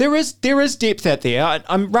 Yeah, there is depth out there.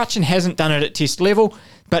 Ratchin hasn't done it at Test level,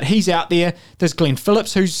 but he's out there. There's Glenn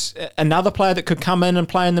Phillips, who's another player that could come in and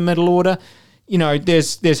play in the middle order.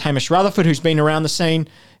 There's Hamish Rutherford, who's been around the scene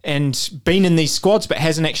and been in these squads, but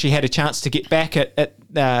hasn't actually had a chance to get back at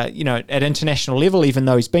international level, even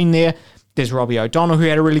though he's been there. There's Robbie O'Donnell, who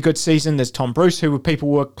had a really good season. There's Tom Bruce, who people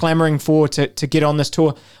were clamouring for to get on this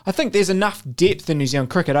tour. I think there's enough depth in New Zealand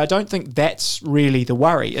cricket. I don't think that's really the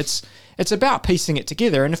worry. It's about piecing it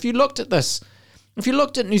together. And if you looked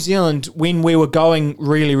at New Zealand when we were going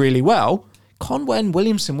really, really well, Conway and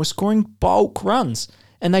Williamson were scoring bulk runs,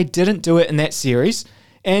 and they didn't do it in that series.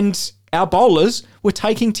 And our bowlers were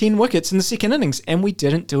taking 10 wickets in the second innings, and we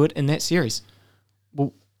didn't do it in that series.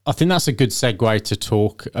 Well, I think that's a good segue to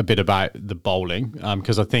talk a bit about the bowling,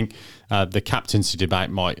 because I think the captaincy debate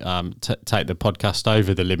might take the podcast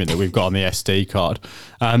over the limit that we've got on the SD card.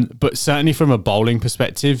 But certainly from a bowling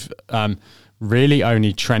perspective, really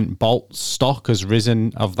only Trent Bolt's stock has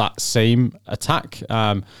risen of that seam attack.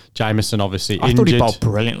 Jameson obviously injured. I thought he bowled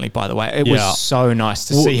brilliantly, by the way. It was so nice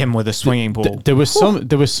to see him with a swinging ball. There was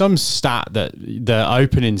some stat that the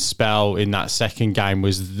opening spell in that second game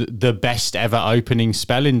was the best ever opening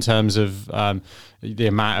spell in terms of the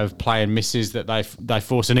amount of play and misses that they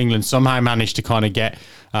forced, and England somehow managed to kind of get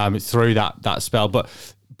through that spell. But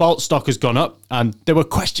Bolt's stock has gone up. There were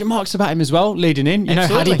question marks about him as well leading in.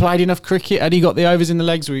 Had he played enough cricket? Had he got the overs in the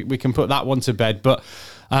legs? We can put that one to bed. But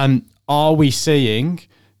are we seeing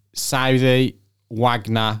Southee,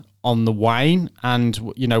 Wagner on the wane? And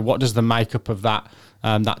what does the makeup of that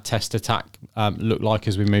Test attack look like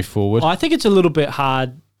as we move forward? I think it's a little bit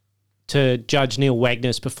hard to judge Neil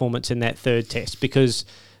Wagner's performance in that third Test, because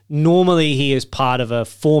normally he is part of a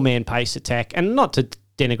 4-man pace attack, and not to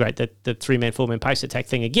denigrate the 3-man, 4-man pace attack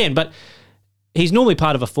thing again, but he's normally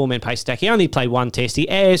part of a 4-man pace attack. He only played 1 Test.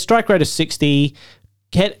 He strike rate of 60,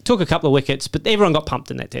 took a couple of wickets, but everyone got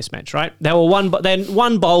pumped in that Test match, right? They were one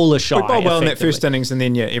bowler shy. We bowled well in that first innings, and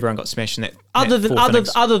then everyone got smashed in that.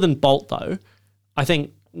 Other than Bolt, though, I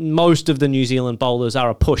think most of the New Zealand bowlers are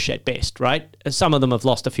a push at best, right? Some of them have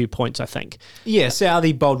lost a few points, I think. Yeah,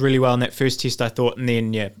 Southee bowled really well in that first Test, I thought, and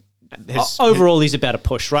then overall, he's about a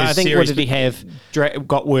push, right? I think, what did he have?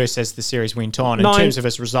 Got worse as the series went on in terms of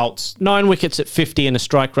his results. 9 wickets at 50 and a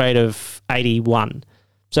strike rate of 81.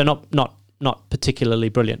 So not particularly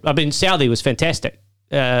brilliant. I mean, Southee was fantastic.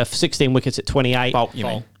 16 wickets at 28. Bolt, you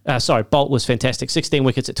mean? Bolt was fantastic. 16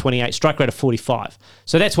 wickets at 28, strike rate of 45.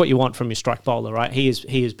 So that's what you want from your strike bowler, right? He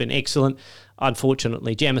has been excellent.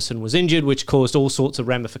 Unfortunately, Jamieson was injured, which caused all sorts of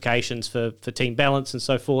ramifications for team balance and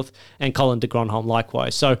so forth, and Colin de Grandhomme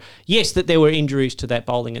likewise. So, yes, that there were injuries to that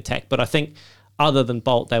bowling attack, but I think other than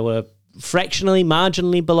Bolt, they were fractionally,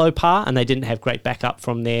 marginally below par, and they didn't have great backup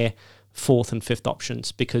from their 4th and 5th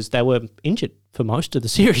options because they were injured for most of the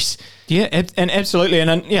series. Yeah, and absolutely.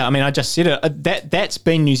 And I mean, I just said it. That's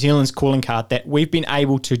been New Zealand's calling card, that we've been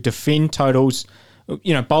able to defend totals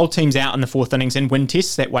bowl teams out in the fourth innings and win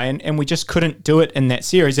tests that way, and we just couldn't do it in that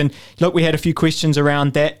series. And look, we had a few questions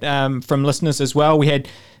around that from listeners as well. We had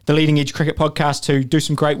the Leading Edge Cricket Podcast, who do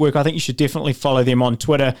some great work. I think you should definitely follow them on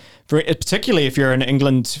Twitter, particularly if you're an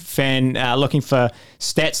England fan looking for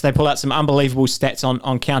stats. They pull out some unbelievable stats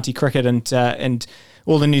on county cricket and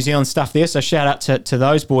all the New Zealand stuff there. So shout out to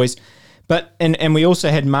those boys. But and we also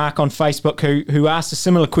had Mark on Facebook who asked a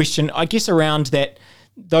similar question, I guess, around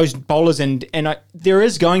those bowlers, and there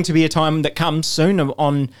is going to be a time that comes soon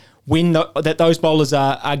on when that those bowlers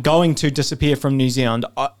are going to disappear from New Zealand.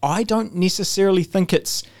 I don't necessarily think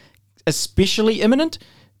it's especially imminent,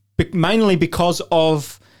 but mainly because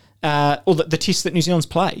of all the tests that New Zealand's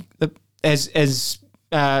play. As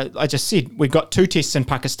I just said, we've got 2 tests in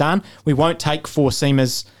Pakistan. We won't take 4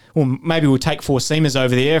 seamers, or maybe we'll take 4 seamers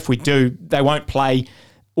over there. If we do, they won't play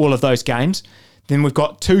all of those games. Then we've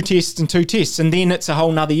got 2 tests and 2 tests, and then it's a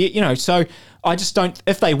whole nother year, So I just don't,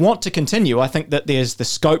 if they want to continue, I think that there's the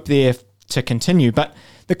scope there to continue. But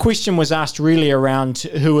the question was asked really around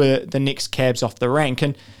who are the next cabs off the rank.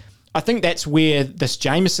 And I think that's where this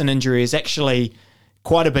Jameson injury is actually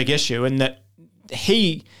quite a big issue, in that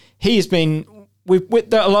he has been,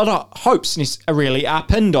 a lot of hopes really are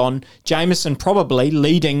pinned on Jameson probably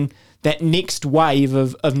leading that next wave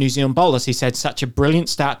of New Zealand bowlers. He's had such a brilliant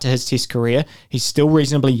start to his Test career. He's still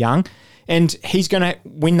reasonably young. And he's going to,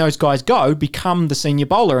 when those guys go, become the senior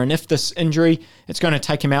bowler. And if this injury, it's going to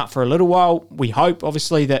take him out for a little while. We hope,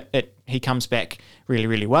 obviously, that he comes back really,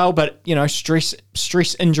 really well. But,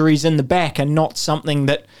 stress injuries in the back are not something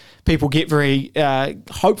that people get very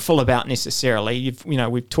hopeful about necessarily.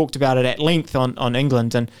 We've talked about it at length on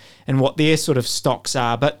England and what their sort of stocks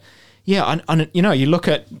are. But yeah, you look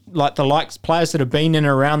at like the players that have been in and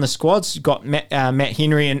around the squads. You've got Matt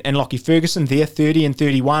Henry and Lockie Ferguson. They're 30 and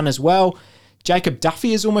 31 as well. Jacob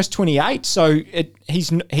Duffy is almost 28, so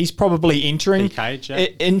he's probably entering peak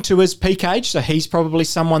age, into his peak age. So he's probably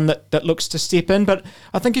someone that looks to step in. But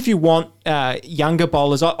I think if you want younger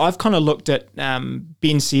bowlers, I've kind of looked at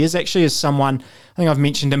Ben Sears actually as someone, I think I've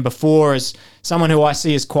mentioned him before, as someone who I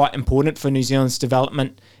see as quite important for New Zealand's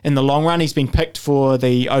development in the long run. He's been picked for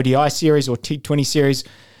the ODI series or T20 series,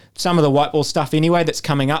 some of the white ball stuff anyway that's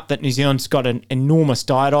coming up that New Zealand's got an enormous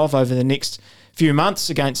diet of over the next few months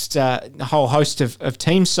against a whole host of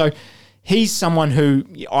teams. So he's someone who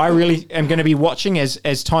I really am going to be watching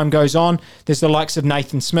as time goes on. There's the likes of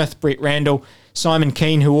Nathan Smith, Brett Randall, Simon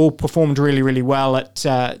Keane, who all performed really, really well at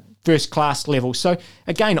first class level. So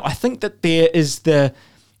again, I think that there is there's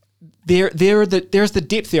the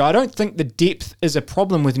depth there. I don't think the depth is a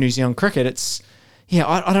problem with New Zealand cricket. It's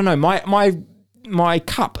I don't know. My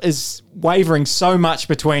cup is wavering so much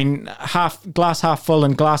between glass half full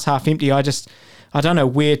and glass half empty. I don't know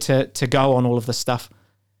where to go on all of this stuff.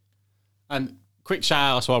 And quick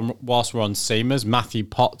shout out whilst we're on seamers, Matthew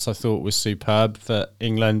Potts I thought was superb for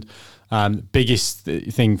England. Biggest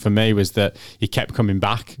thing for me was that he kept coming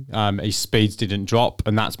back. His speeds didn't drop,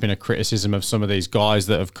 and that's been a criticism of some of these guys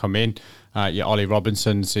that have come in. Ollie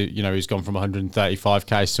Robinson, who's gone from 135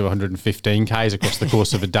 Ks to 115 Ks across the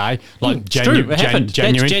course of a day. Like genuine. That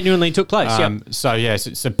genuinely took place.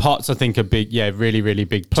 So Potts, I think, a big, really, really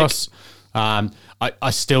big plus. I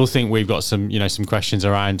still think we've got some questions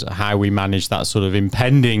around how we manage that sort of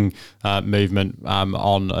impending movement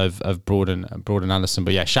of Broad and Anderson.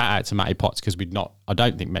 But yeah, shout out to Matty Potts, because I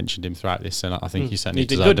don't think mentioned him throughout this, and I think he certainly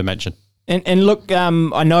deserved a mention. And look,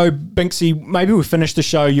 I know, Binksy, maybe we'll finish the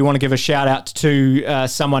show. You want to give a shout out to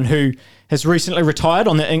someone who has recently retired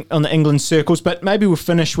on the England circles, but maybe we'll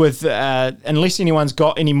finish with, unless anyone's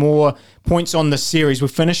got any more points on this series, we'll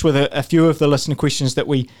finish with a few of the listener questions that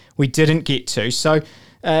we didn't get to. So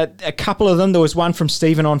a couple of them, there was one from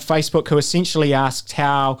Stephen on Facebook who essentially asked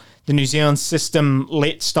how the New Zealand system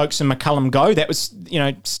let Stokes and McCullum go. That was,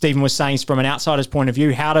 Stephen was saying from an outsider's point of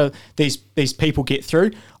view, how do these people get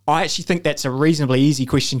through? I actually think that's a reasonably easy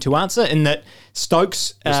question to answer, in that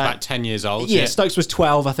Stokes was about 10 years old. Yeah, Stokes was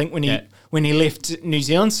 12, I think, when he left New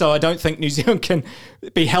Zealand. So I don't think New Zealand can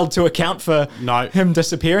be held to account for him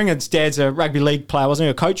disappearing. His dad's a rugby league player, wasn't he?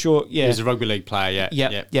 A coach, or He was a rugby league player.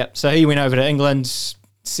 Yeah. So he went over to England,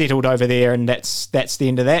 settled over there, and that's the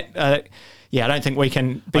end of that. I don't think we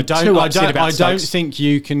can be too upset about Stokes. I don't think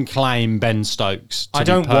you can claim Ben Stokes. I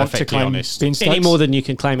don't want to claim Ben Stokes any more than you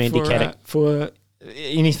can claim Andy Caddick for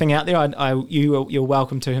anything out there. You're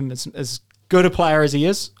welcome to him as good a player as he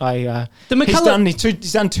is. He's hurt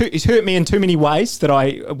me in too many ways that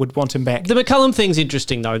I would want him back. The McCullum thing's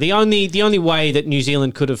interesting though. The only way that New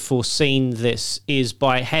Zealand could have foreseen this is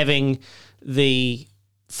by having the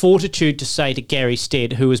fortitude to say to Gary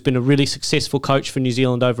Stead, who has been a really successful coach for New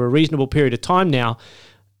Zealand over a reasonable period of time now,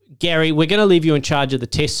 Gary, we're going to leave you in charge of the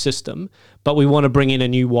test system, but we want to bring in a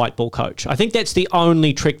new white ball coach. I think that's the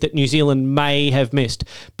only trick that New Zealand may have missed.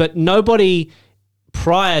 But nobody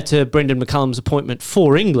prior to Brendan McCullum's appointment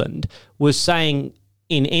for England was saying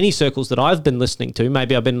in any circles that I've been listening to,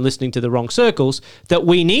 maybe I've been listening to the wrong circles, that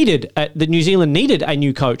that New Zealand needed a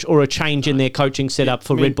new coach or a change in their coaching setup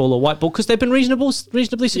for red ball or white ball, because they've been reasonably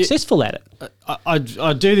successful at it. I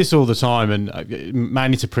do this all the time, and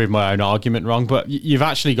mainly to prove my own argument wrong, but you've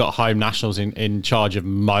actually got home nationals in charge of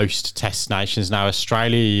most test nations now.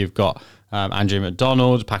 Australia, you've got Andrew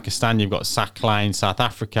McDonald. Pakistan, you've got Zak Lane. South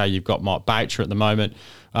Africa, you've got Mark Boucher at the moment.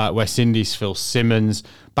 West Indies, Phil Simmons.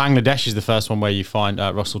 Bangladesh is the first one where you find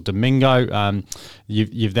Russell Domingo.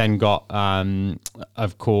 You've then got,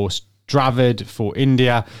 of course, Dravid for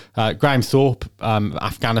India. Graham Thorpe,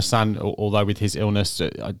 Afghanistan, although with his illness,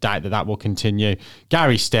 I doubt that will continue.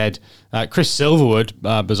 Gary Stead. Chris Silverwood,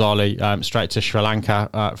 bizarrely, straight to Sri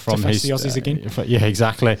Lanka from his... the Aussies again. Yeah,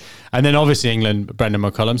 exactly. And then obviously England, Brendan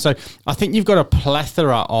McCullum. So I think you've got a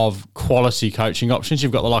plethora of quality coaching options.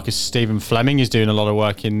 You've got the like of Stephen Fleming is doing a lot of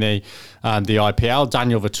work in the IPL.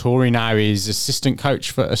 Daniel Vettori now is assistant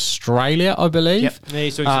coach for Australia, I believe. Yep, yeah,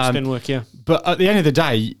 he's doing some spin work, yeah. But at the end of the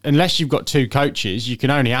day, unless you've got two coaches, you can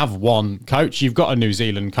only have one coach. You've got a New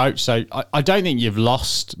Zealand coach. So I don't think you've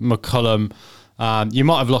lost McCullum. You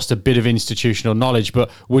might have lost a bit of institutional knowledge, but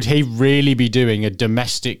would he really be doing a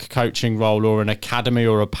domestic coaching role or an academy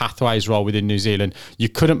or a pathways role within New Zealand? You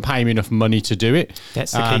couldn't pay him enough money to do it.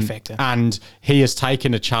 That's the key factor. And he has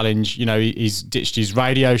taken a challenge. You know, he's ditched his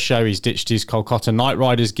radio show, he's ditched his Kolkata Knight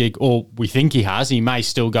Riders gig, or we think he has. He may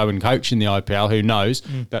still go and coach in the IPL. Who knows?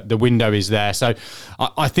 That the window is there. So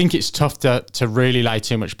I think it's tough to really lay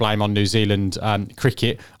too much blame on New Zealand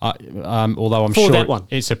cricket, although I'm sure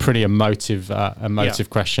it's a pretty emotive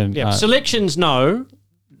question. Yeah. Selections, no,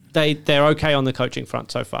 they're okay on the coaching front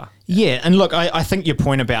so far. Yeah, and look, I think your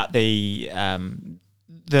point about the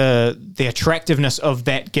attractiveness of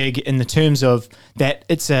that gig in the terms of that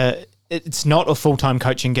it's not a full-time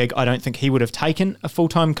coaching gig. I don't think he would have taken a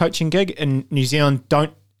full-time coaching gig, and New Zealand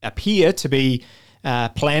don't appear to be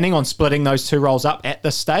planning on splitting those two roles up at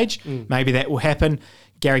this stage. Maybe that will happen.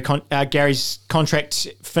 Gary's contract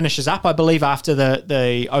finishes up, I believe, after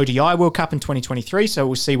the ODI World Cup in 2023, so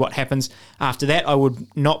we'll see what happens after that. I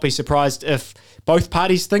would not be surprised if both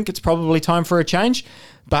parties think it's probably time for a change,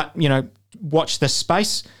 but, you know, watch this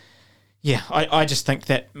space. Yeah, I just think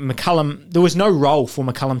that McCullum, there was no role for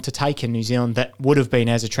McCullum to take in New Zealand that would have been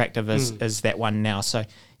as attractive as that one now. So,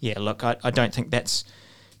 yeah, look, I don't think that's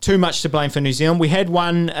too much to blame for New Zealand. We had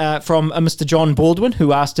one from Mr. John Baldwin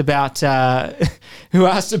who asked about the.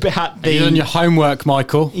 Are you doing your homework,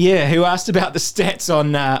 Michael? Yeah, who asked about the stats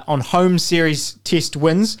on home series test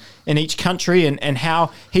wins in each country and how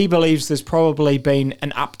he believes there's probably been an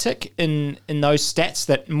uptick in those stats,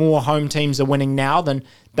 that more home teams are winning now than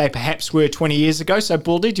they perhaps were 20 years ago. So,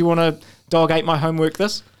 Baldy, do you want to dog eat my homework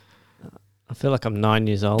this? I feel like I'm 9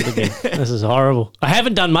 years old again. This is horrible. I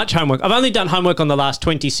haven't done much homework. I've only done homework on the last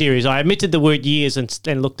 20 series. I omitted the word years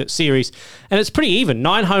and looked at series. And it's pretty even.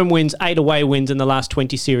 9 home wins, 8 away wins in the last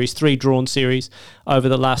 20 series, 3 drawn series over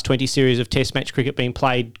the last 20 series of test match cricket being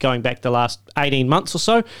played going back the last 18 months or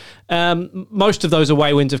so. Most of those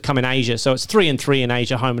away wins have come in Asia. So it's 3-3 in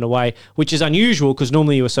Asia, home and away, which is unusual because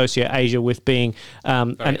normally you associate Asia with being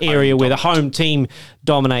an area where the home team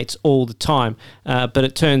dominates all the time. But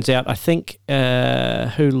it turns out, I think,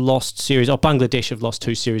 who lost series? Bangladesh have lost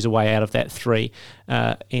 2 series away out of that 3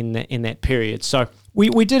 in that period. So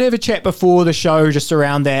we did have a chat before the show just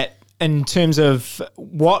around that in terms of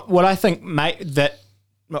what I think that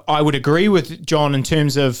I would agree with John in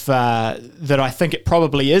terms of that I think it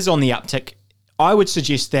probably is on the uptick. I would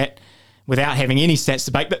suggest that without having any stats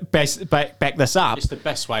to back this up. It's the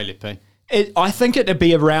best way, Lippy. I think it would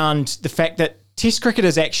be around the fact that Test cricket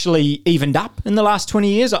has actually evened up in the last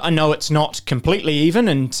 20 years. I know it's not completely even,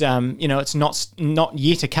 and it's not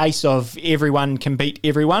yet a case of everyone can beat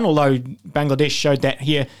everyone, although Bangladesh showed that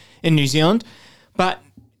here in New Zealand. But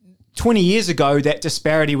 20 years ago, that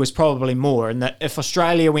disparity was probably more, and that if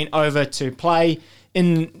Australia went over to play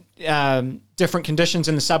in different conditions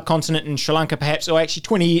in the subcontinent in Sri Lanka, perhaps, or actually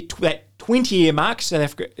 20-year mark, South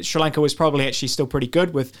Africa, Sri Lanka was probably actually still pretty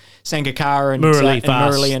good with Sangakkara and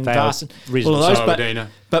Murali and Vas and all of those.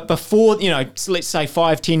 But before, let's say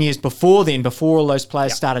 5-10 years before then, before all those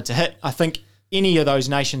players started to hit, I think any of those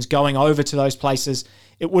nations going over to those places,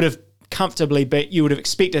 it would have comfortably beat. You would have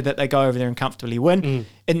expected that they go over there and comfortably win.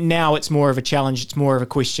 And now it's more of a challenge. It's more of a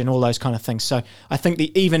question, all those kind of things. So I think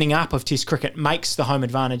the evening up of Test cricket makes the home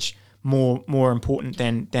advantage more important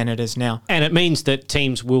than it is now. And it means that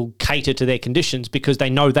teams will cater to their conditions because they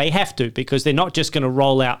know they have to, because they're not just going to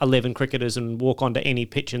roll out 11 cricketers and walk onto any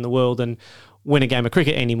pitch in the world and win a game of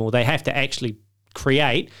cricket anymore. They have to actually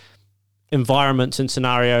create environments and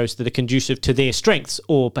scenarios that are conducive to their strengths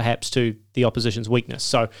or perhaps to the opposition's weakness.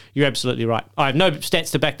 So you're absolutely right. I have no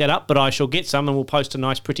stats to back that up, but I shall get some and we'll post a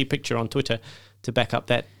nice pretty picture on Twitter to back up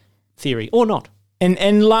that theory, or not.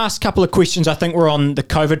 And last couple of questions, I think, were on the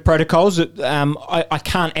COVID protocols. I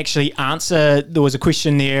can't actually answer. There was a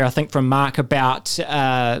question there, I think, from Mark about,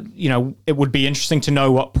 it would be interesting to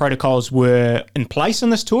know what protocols were in place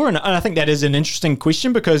in this tour. And I think that is an interesting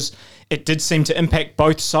question because it did seem to impact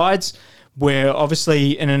both sides. We're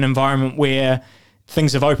obviously in an environment where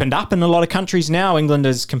things have opened up in a lot of countries now. England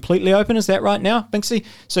is completely open. Is that right now, Binksy?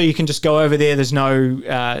 So you can just go over there. There's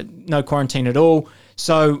no quarantine at all.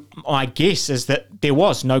 So my guess is that there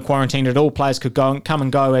was no quarantine at all. Players could come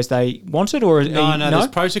and go as they wanted, or no. There's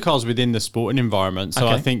protocols within the sporting environment. So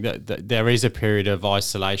I think that there is a period of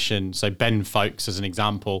isolation. So Ben Foakes, as an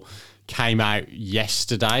example, came out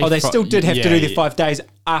yesterday. Oh, they still did have to do their 5 days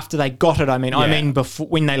after they got it. I mean before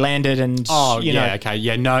when they landed and.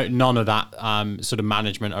 None of that sort of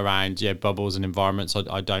management around bubbles and environments.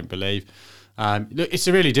 I don't believe. Look, it's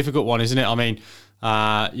a really difficult one, isn't it? I mean.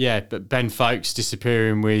 But Ben Foakes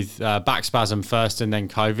disappearing with back spasm first and then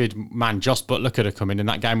COVID. Man, Josh Buttler could have come in and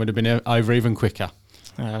that game would have been over even quicker.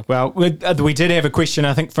 We did have a question,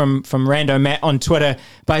 I think, from Rando Matt on Twitter,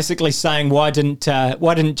 basically saying why didn't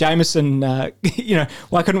Jameson,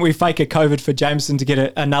 why couldn't we fake a COVID for Jameson to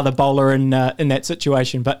get another bowler in that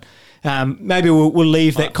situation? But maybe we'll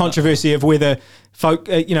leave that controversy of whether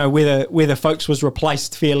whether Foakes was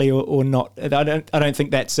replaced fairly or not. I don't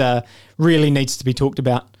think that's really needs to be talked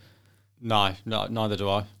about. No, neither do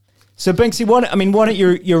I. So Binksy, why don't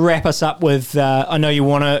you wrap us up with? I know you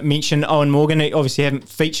want to mention Owen Morgan. He obviously haven't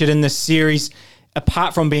featured in this series,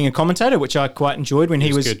 apart from being a commentator, which I quite enjoyed when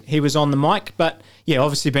he was on the mic. But yeah,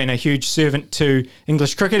 obviously been a huge servant to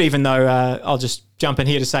English cricket. Even though I'll just jump in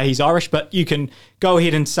here to say he's Irish, but you can go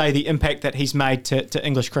ahead and say the impact that he's made to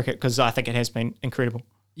English cricket, because I think it has been incredible.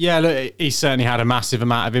 Yeah, look, he certainly had a massive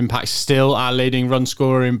amount of impact. Still our leading run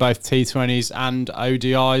scorer in both T20s and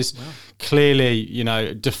ODIs. Wow. Clearly,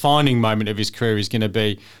 defining moment of his career is going to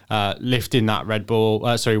be lifting that white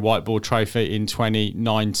ball trophy in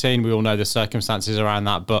 2019. We all know the circumstances around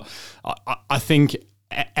that, but I think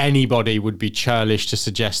anybody would be churlish to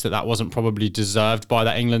suggest that wasn't probably deserved by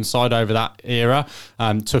that England side over that era.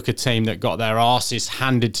 Took a team that got their arses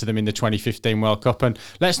handed to them in the 2015 World Cup. And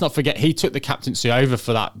let's not forget, he took the captaincy over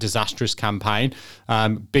for that disastrous campaign.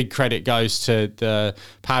 Big credit goes to the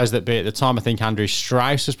powers that be at the time. I think Andrew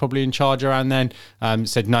Strauss was probably in charge around then.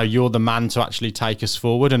 Said, no, you're the man to actually take us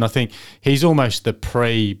forward. And I think he's almost the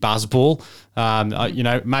pre-Bazball.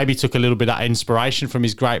 Maybe took a little bit of that inspiration from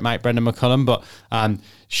his great mate Brendan McCullum, but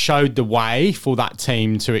showed the way for that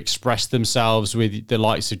team to express themselves with the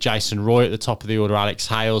likes of Jason Roy at the top of the order, Alex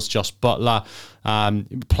Hales, Josh Buttler,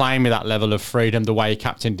 playing with that level of freedom, the way he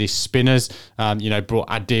captained his spinners, brought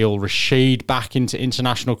Adil Rashid back into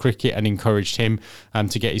international cricket and encouraged him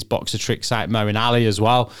to get his boxer tricks out, Moeen Ali as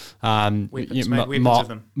well.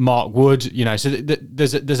 Mark Wood, so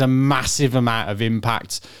there's a massive amount of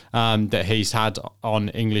impact that he's had on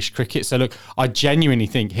English cricket. So look, I genuinely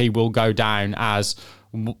think he will go down as,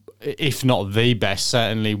 if not the best,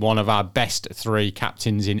 certainly one of our best three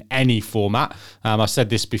captains in any format. I said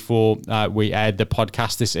this before we aired the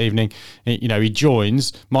podcast this evening. He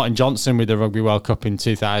joins Martin Johnson with the Rugby World Cup in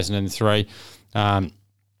 2003.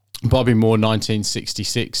 Bobby Moore,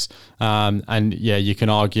 1966. You can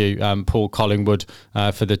argue Paul Collingwood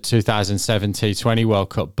for the 2007 T20 World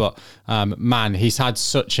Cup. But, he's had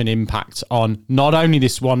such an impact on not only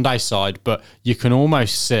this one-day side, but you can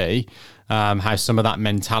almost see how some of that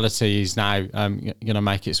mentality is now going to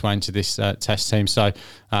make its way into this test team. So,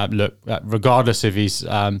 regardless of his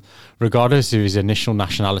initial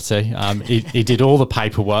nationality, he did all the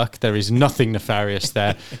paperwork. There is nothing nefarious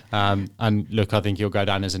there. And look, I think he'll go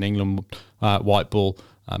down as an England white ball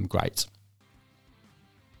great.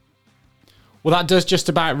 Well, that does just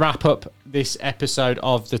about wrap up this episode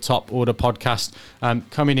of the Top Order podcast.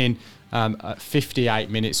 Coming in 58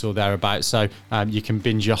 minutes or thereabouts, so you can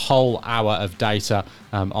binge a whole hour of data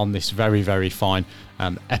on this very, very fine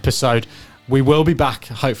episode. We will be back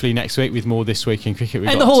hopefully next week with more This Week in Cricket.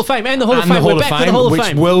 And the Hall of Fame. And the Hall of Fame. We're back with the Hall of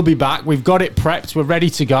Fame. Which will be back. We've got it prepped. We're ready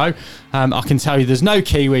to go. I can tell you there's no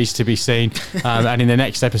Kiwis to be seen. And in the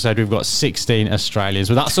next episode, we've got 16 Australians.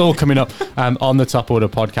 But that's all coming up on the Top Order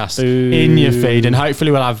podcast in your feed. And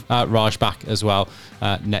hopefully we'll have Raj back as well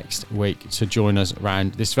next week to join us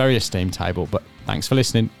around this very esteemed table. But thanks for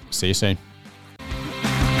listening. See you soon.